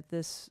knew that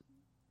this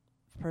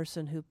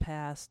person who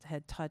passed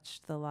had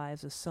touched the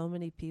lives of so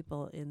many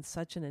people in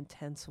such an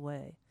intense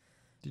way.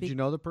 Did you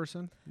know the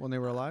person when they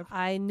were alive?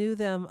 I knew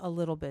them a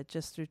little bit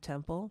just through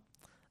Temple.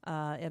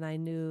 And I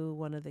knew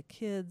one of the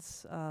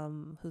kids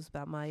who's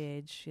about my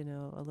age,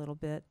 a little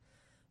bit.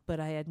 But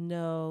I had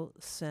no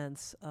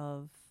sense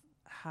of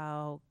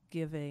how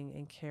giving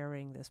and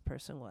caring this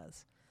person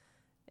was.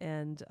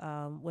 And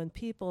when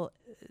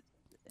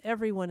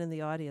everyone in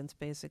the audience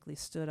basically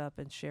stood up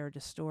and shared a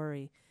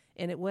story,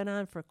 and it went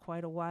on for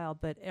quite a while,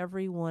 but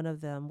every one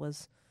of them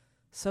was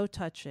so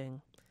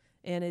touching.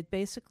 And it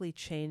basically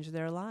changed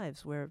their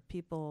lives, where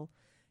people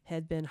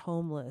had been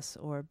homeless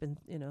or been,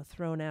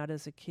 thrown out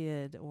as a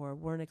kid or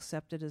weren't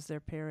accepted as their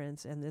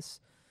parents. And this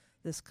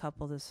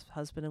couple, this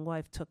husband and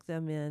wife, took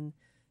them in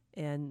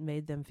and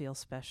made them feel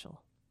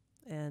special.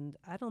 And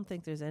I don't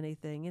think there's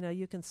anything,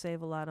 you can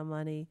save a lot of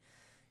money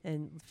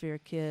and for your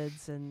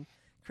kids and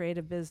create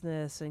a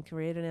business and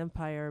create an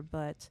empire,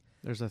 but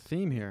there's a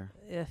theme here.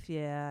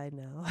 I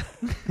know.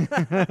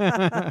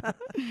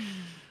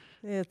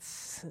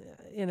 It's,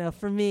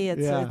 for me,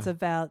 it's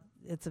about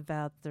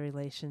the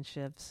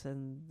relationships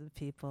and the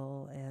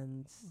people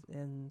and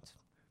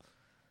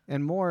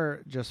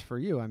more just for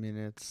you. I mean,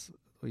 it's,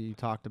 you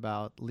talked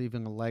about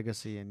leaving a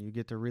legacy, and you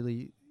get to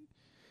really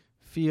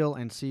feel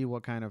and see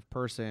what kind of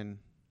person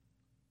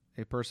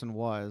a person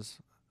was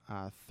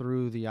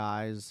through the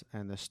eyes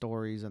and the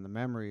stories and the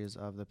memories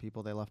of the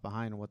people they left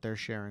behind and what they're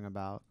sharing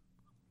about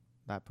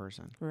that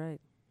person.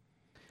 Right.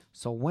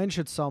 So when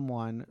should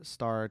someone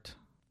start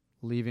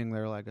leaving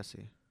their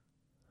legacy?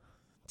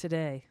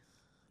 Today.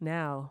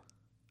 Now.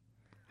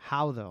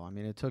 How, though? I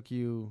mean, it took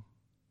you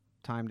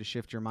time to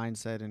shift your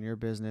mindset in your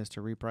business,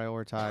 to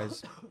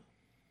reprioritize.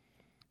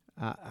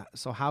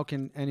 So how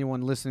can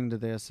anyone listening to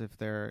this, if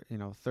they're,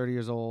 30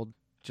 years old,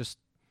 just,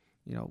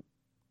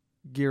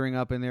 gearing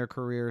up in their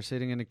career,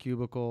 sitting in a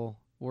cubicle,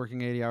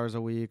 working 80 hours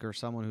a week, or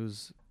someone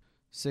who's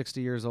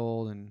 60 years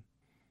old and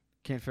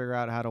can't figure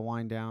out how to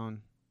wind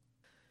down?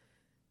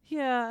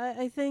 Yeah,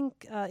 I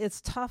think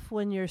it's tough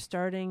when you're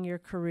starting your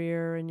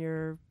career and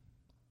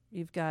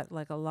you've got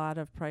like a lot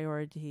of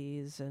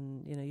priorities,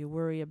 and you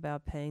worry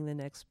about paying the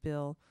next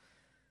bill.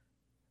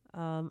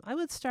 I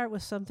would start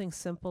with something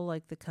simple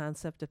like the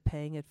concept of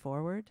paying it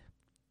forward.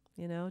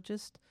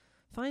 Just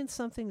find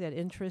something that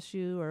interests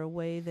you or a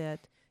way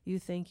that you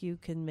think you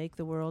can make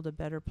the world a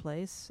better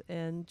place,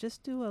 and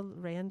just do a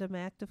random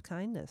act of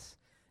kindness.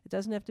 It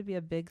doesn't have to be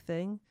a big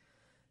thing.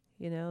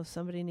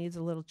 Somebody needs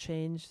a little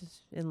change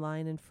in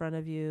line in front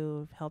of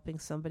you, helping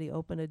somebody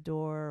open a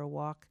door or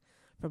walk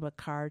from a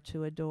car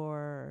to a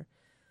door,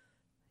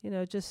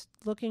 or, just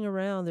looking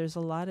around. There's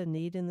a lot of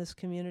need in this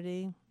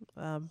community,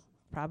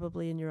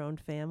 probably in your own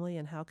family,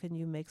 and how can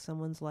you make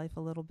someone's life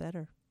a little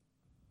better?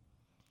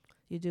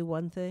 You do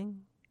one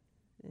thing,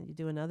 and you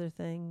do another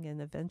thing, and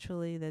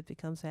eventually that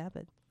becomes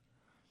habit.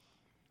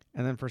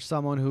 And then for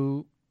someone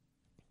who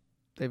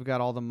they've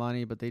got all the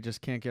money, but they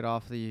just can't get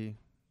off the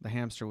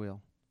hamster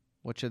wheel,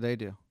 what should they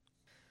do?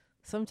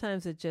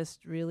 Sometimes it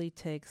just really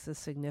takes a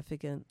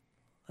significant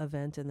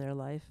event in their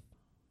life,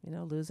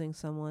 losing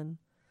someone.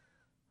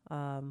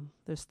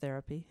 There's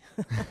therapy.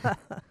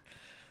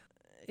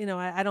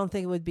 I don't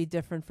think it would be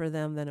different for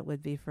them than it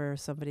would be for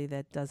somebody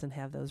that doesn't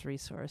have those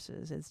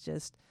resources. It's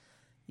just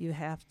you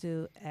have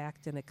to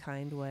act in a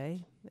kind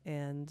way,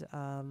 and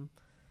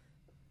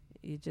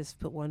you just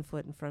put one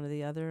foot in front of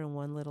the other and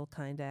one little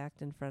kind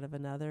act in front of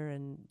another.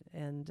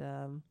 And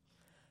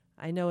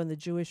I know in the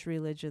Jewish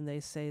religion they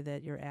say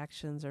that your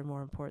actions are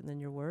more important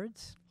than your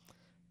words,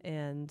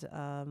 and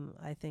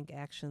I think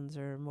actions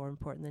are more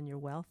important than your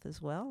wealth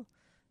as well.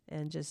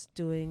 And just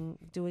doing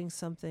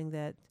something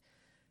that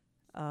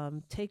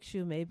takes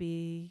you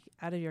maybe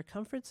out of your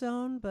comfort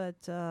zone, but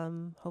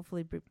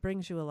hopefully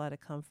brings you a lot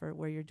of comfort,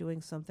 where you're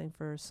doing something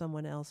for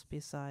someone else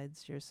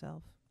besides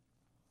yourself.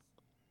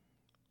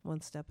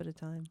 One step at a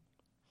time.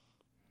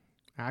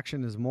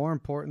 Action is more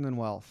important than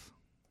wealth.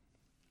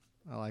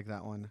 I like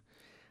that one.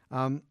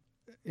 I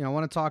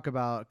want to talk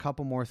about a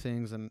couple more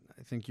things, and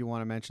I think you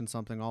want to mention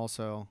something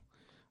also,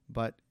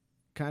 but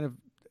kind of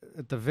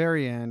at the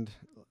very end,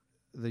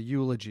 the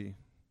eulogy,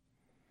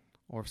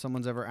 or if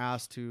someone's ever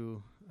asked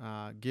to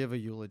give a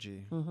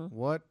eulogy,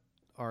 what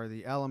are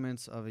the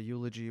elements of a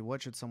eulogy?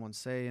 What should someone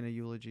say in a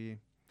eulogy?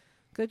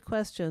 Good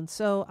question.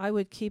 So I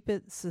would keep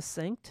it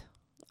succinct.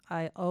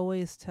 I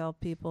always tell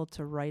people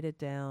to write it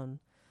down.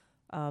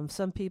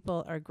 Some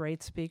people are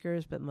great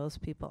speakers, but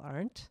most people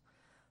aren't.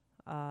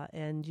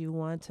 And you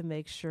want to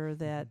make sure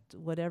that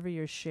whatever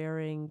you're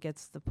sharing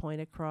gets the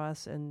point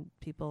across and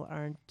people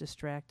aren't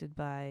distracted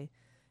by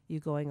you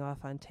going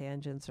off on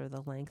tangents or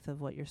the length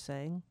of what you're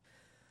saying.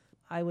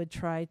 I would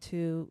try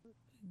to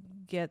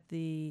get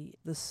the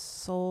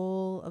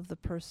soul of the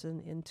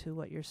person into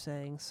what you're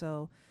saying.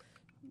 So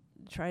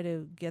try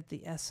to get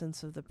the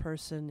essence of the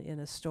person in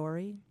a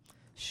story.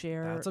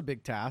 Share. That's a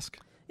big task.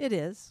 It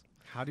is.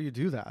 How do you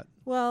do that?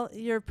 Well,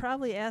 you're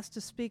probably asked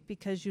to speak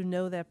because you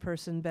know that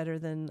person better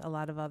than a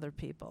lot of other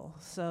people.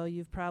 So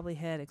you've probably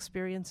had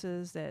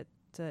experiences that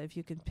if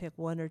you can pick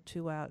one or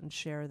two out and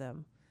share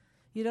them.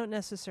 You don't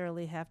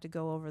necessarily have to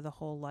go over the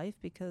whole life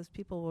because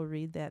people will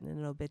read that in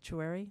an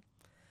obituary,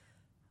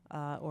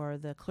 or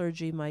the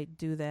clergy might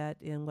do that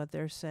in what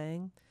they're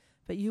saying.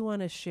 But you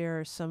want to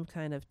share some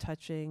kind of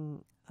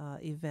touching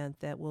event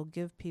that will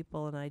give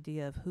people an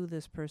idea of who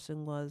this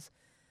person was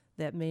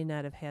that may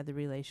not have had the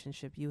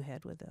relationship you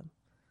had with them.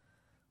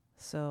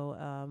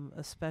 So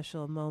a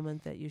special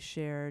moment that you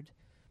shared,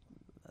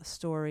 a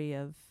story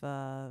of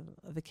a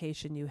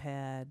vacation you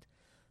had,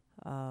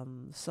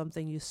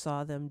 something you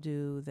saw them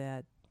do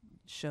that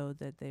showed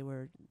that they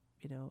were,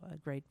 a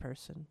great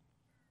person.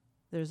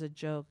 There's a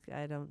joke,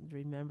 I don't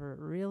remember it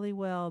really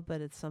well,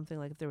 but it's something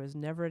like if there was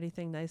never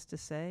anything nice to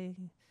say,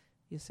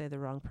 you say the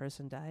wrong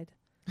person died.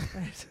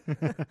 Right.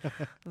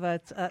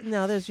 But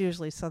no, there's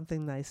usually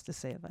something nice to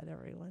say about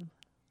everyone.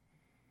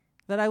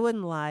 But I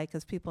wouldn't lie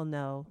because people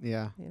know.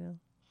 Yeah.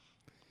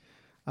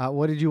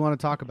 What did you want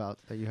to talk about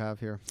that you have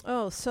here?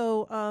 Oh,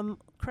 so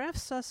Kraft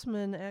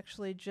Sussman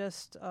actually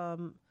just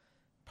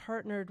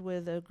partnered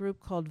with a group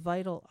called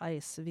Vital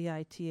Ice,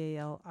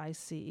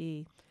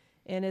 VITALICE,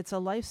 and it's a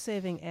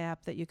life-saving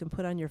app that you can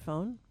put on your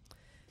phone.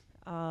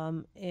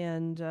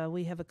 And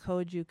we have a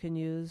code you can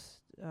use,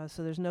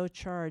 so there's no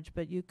charge,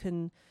 but you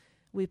can.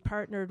 We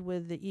partnered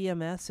with the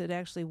EMS. It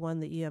actually won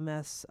the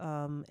EMS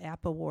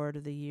App Award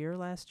of the Year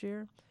last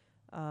year,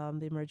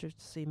 the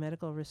Emergency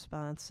Medical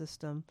Response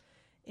System.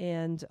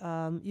 And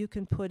you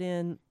can put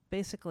in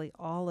basically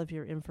all of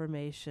your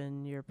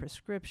information, your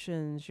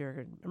prescriptions,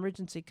 your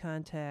emergency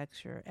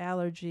contacts, your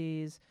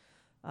allergies,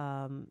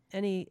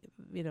 any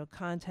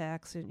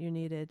contacts that you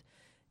needed.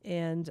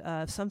 And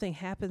if something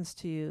happens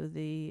to you,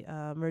 the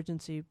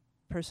emergency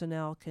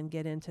personnel can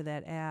get into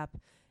that app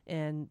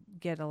and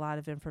get a lot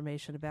of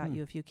information about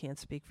you if you can't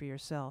speak for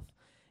yourself.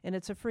 And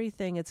it's a free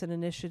thing. It's an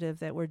initiative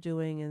that we're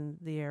doing in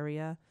the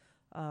area.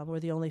 We're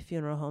the only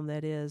funeral home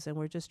that is, and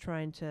we're just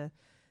trying to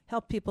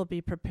help people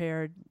be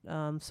prepared,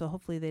 so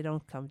hopefully they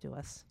don't come to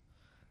us.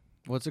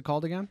 What's it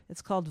called again?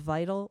 It's called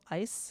Vital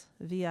Ice,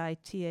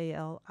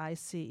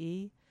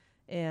 VITALICE,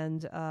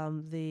 and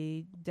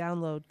the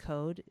download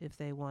code, if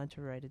they want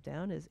to write it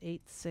down, is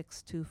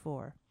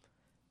 8624.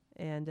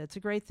 And it's a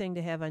great thing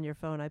to have on your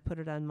phone. I put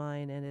it on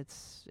mine, and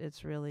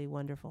it's really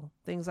wonderful.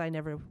 Things I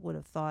never would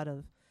have thought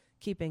of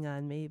keeping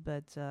on me,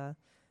 but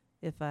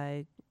if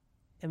I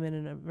am in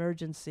an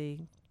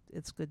emergency,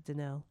 it's good to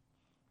know.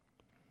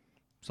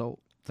 So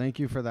thank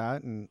you for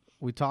that. And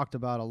we talked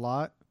about a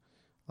lot.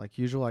 Like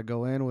usual, I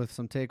go in with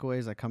some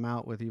takeaways. I come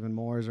out with even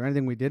more. Is there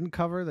anything we didn't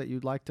cover that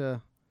you'd like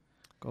to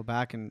go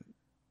back and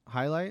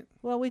highlight?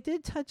 Well, we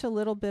did touch a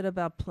little bit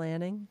about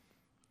planning.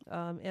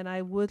 And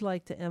I would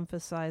like to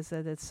emphasize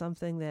that it's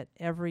something that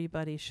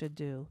everybody should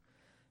do.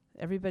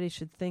 Everybody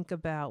should think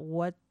about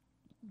what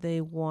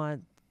they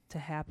want to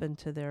happen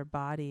to their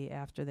body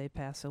after they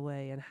pass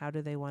away and how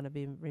do they want to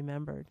be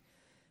remembered.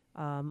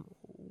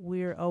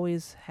 We're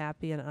always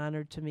happy and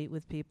honored to meet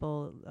with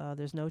people.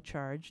 There's no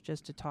charge,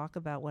 just to talk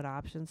about what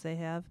options they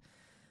have.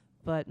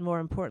 But more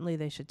importantly,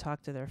 they should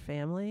talk to their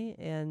family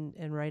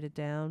and write it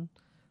down.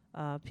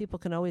 People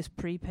can always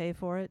prepay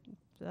for it.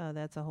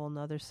 That's a whole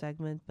nother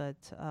segment, but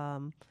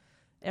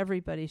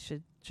everybody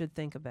should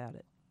think about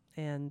it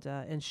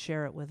and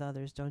share it with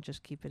others. Don't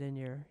just keep it in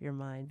your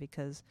mind,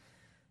 because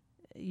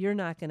you're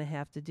not going to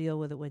have to deal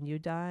with it when you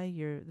die.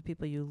 The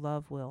people you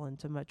love will, and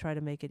to try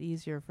to make it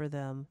easier for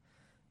them,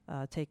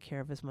 take care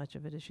of as much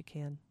of it as you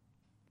can.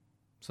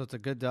 So it's a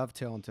good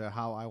dovetail into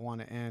how I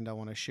want to end. I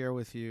want to share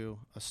with you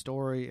a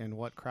story and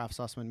what Kraft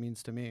Sussman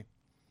means to me,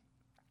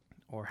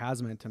 or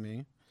has meant to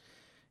me.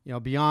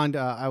 Beyond,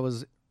 I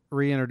was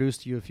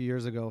reintroduced to you a few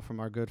years ago from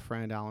our good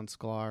friend Alan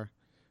Sklar,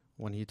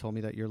 when he told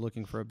me that you're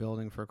looking for a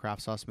building for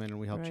Kraft Sussman, and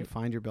we helped you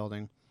find your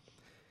building.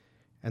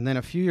 And then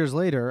a few years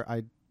later,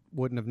 I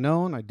wouldn't have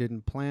known. I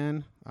didn't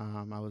plan.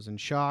 I was in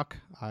shock.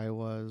 I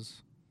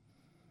was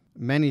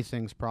many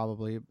things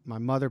probably. My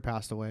mother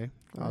passed away.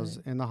 Right. I was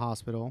in the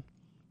hospital.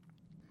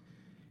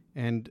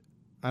 And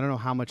I don't know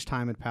how much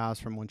time had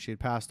passed from when she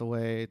had passed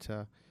away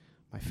to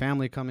my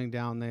family coming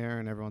down there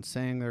and everyone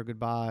saying their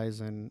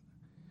goodbyes, and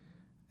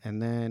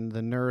then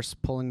the nurse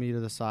pulling me to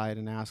the side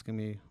and asking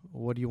me,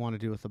 what do you want to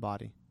do with the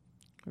body?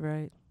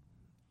 Right.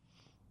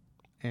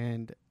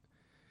 And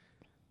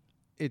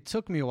it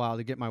took me a while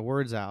to get my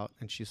words out.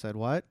 And she said,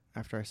 what?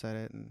 After I said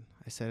it, and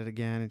I said it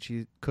again, and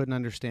she couldn't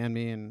understand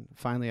me. And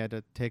finally I had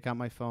to take out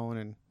my phone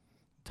and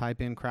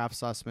type in Kraft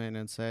Sussman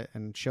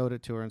and showed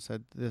it to her and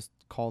said,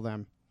 call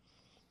them.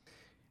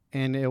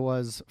 And it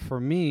was, for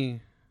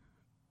me,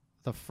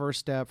 the first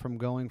step from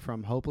going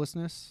from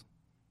hopelessness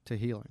to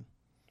healing,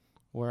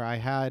 where I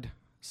had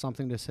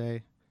something to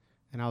say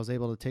and I was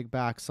able to take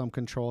back some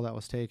control that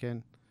was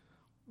taken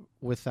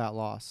with that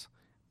loss.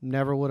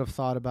 Never would have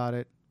thought about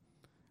it,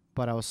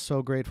 but I was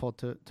so grateful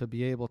to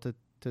be able to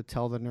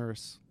tell the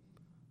nurse,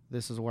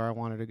 this is where I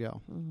wanted to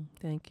go.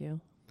 Thank you.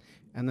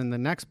 And then the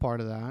next part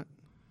of that,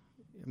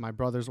 my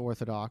brother's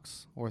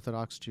Orthodox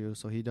Jew,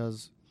 so he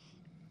does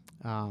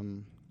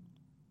not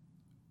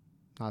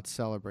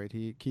celebrate.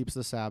 He keeps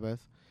the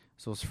Sabbath.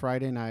 So it was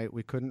Friday night.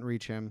 We couldn't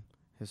reach him.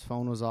 His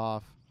phone was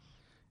off.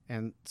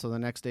 And so the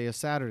next day is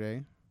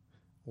Saturday,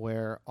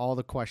 where all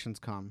the questions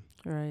come.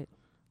 Right.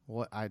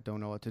 What I don't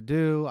know what to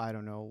do. I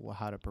don't know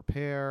how to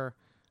prepare.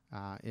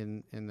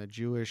 In the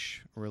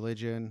Jewish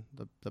religion,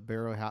 the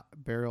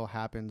burial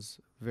happens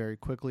very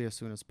quickly, as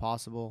soon as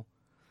possible.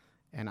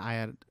 And I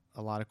had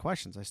a lot of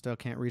questions. I still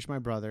can't reach my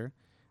brother.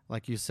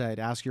 Like you said,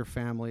 ask your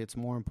family. It's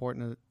more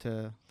important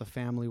to the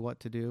family what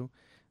to do.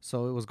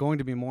 So it was going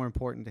to be more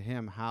important to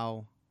him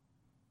how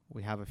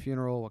we have a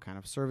funeral, what kind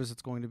of service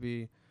it's going to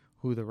be,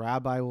 who the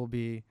rabbi will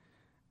be,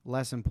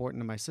 less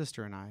important to my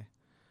sister and I.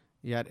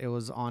 Yet it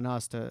was on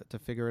us to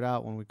figure it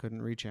out when we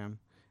couldn't reach him.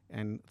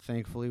 And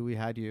thankfully we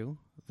had you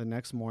the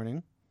next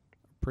morning,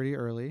 pretty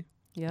early.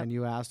 Yep. And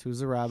you asked, who's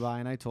the rabbi?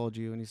 And I told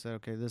you, and he said,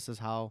 okay, this is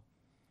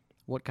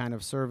what kind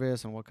of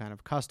service and what kind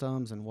of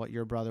customs and what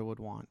your brother would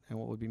want and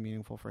what would be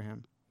meaningful for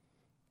him.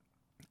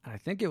 And I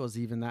think it was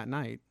even that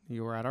night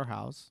you were at our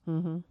house.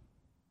 Mm-hmm.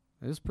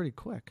 It was pretty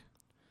quick.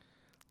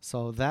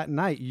 So that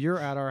night you're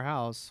at our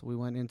house. We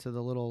went into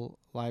the little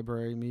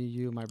library, me,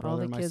 you, my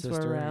brother, my sister. All the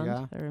kids were around.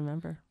 Yeah. I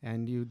remember.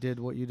 And you did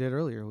what you did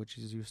earlier, which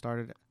is you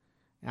started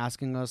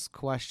asking us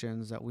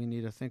questions that we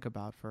need to think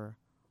about for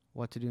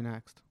what to do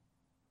next.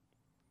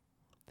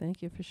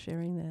 Thank you for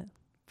sharing that.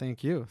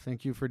 Thank you.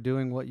 Thank you for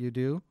doing what you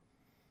do.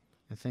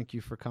 And thank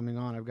you for coming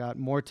on. I've got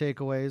more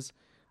takeaways.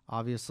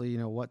 Obviously,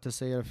 what to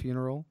say at a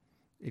funeral.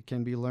 It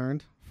can be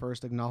learned.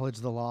 First, acknowledge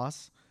the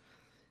loss.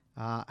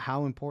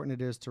 How important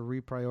it is to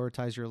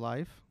reprioritize your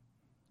life.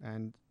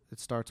 And it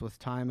starts with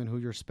time and who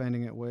you're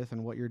spending it with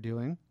and what you're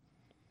doing.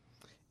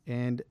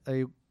 And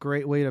a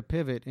great way to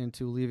pivot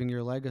into leaving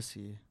your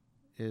legacy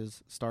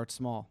is start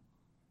small.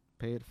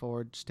 Pay it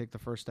forward. Just take the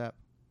first step.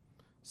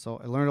 So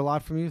I learned a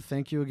lot from you.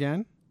 Thank you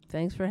again.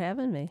 Thanks for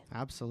having me.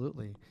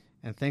 Absolutely.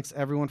 And thanks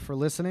everyone for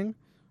listening.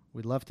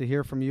 We'd love to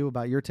hear from you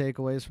about your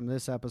takeaways from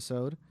this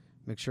episode.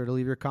 Make sure to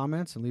leave your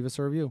comments and leave us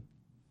a review.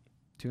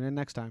 Tune in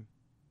next time.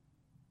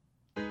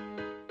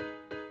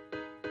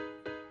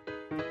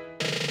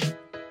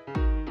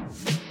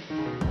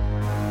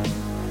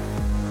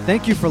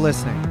 Thank you for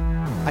listening.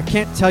 I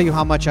can't tell you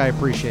how much I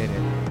appreciate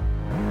it.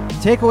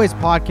 Takeaways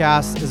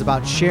Podcast is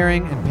about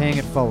sharing and paying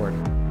it forward.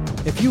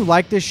 If you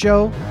like this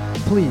show,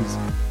 please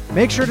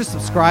make sure to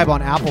subscribe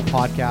on Apple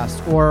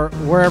Podcasts or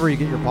wherever you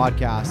get your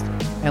podcast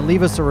and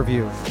leave us a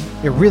review.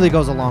 It really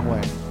goes a long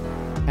way.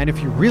 And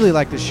if you really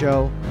like the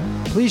show,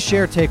 please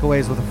share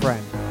Takeaways with a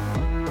friend.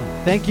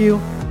 Thank you,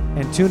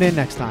 and tune in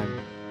next time.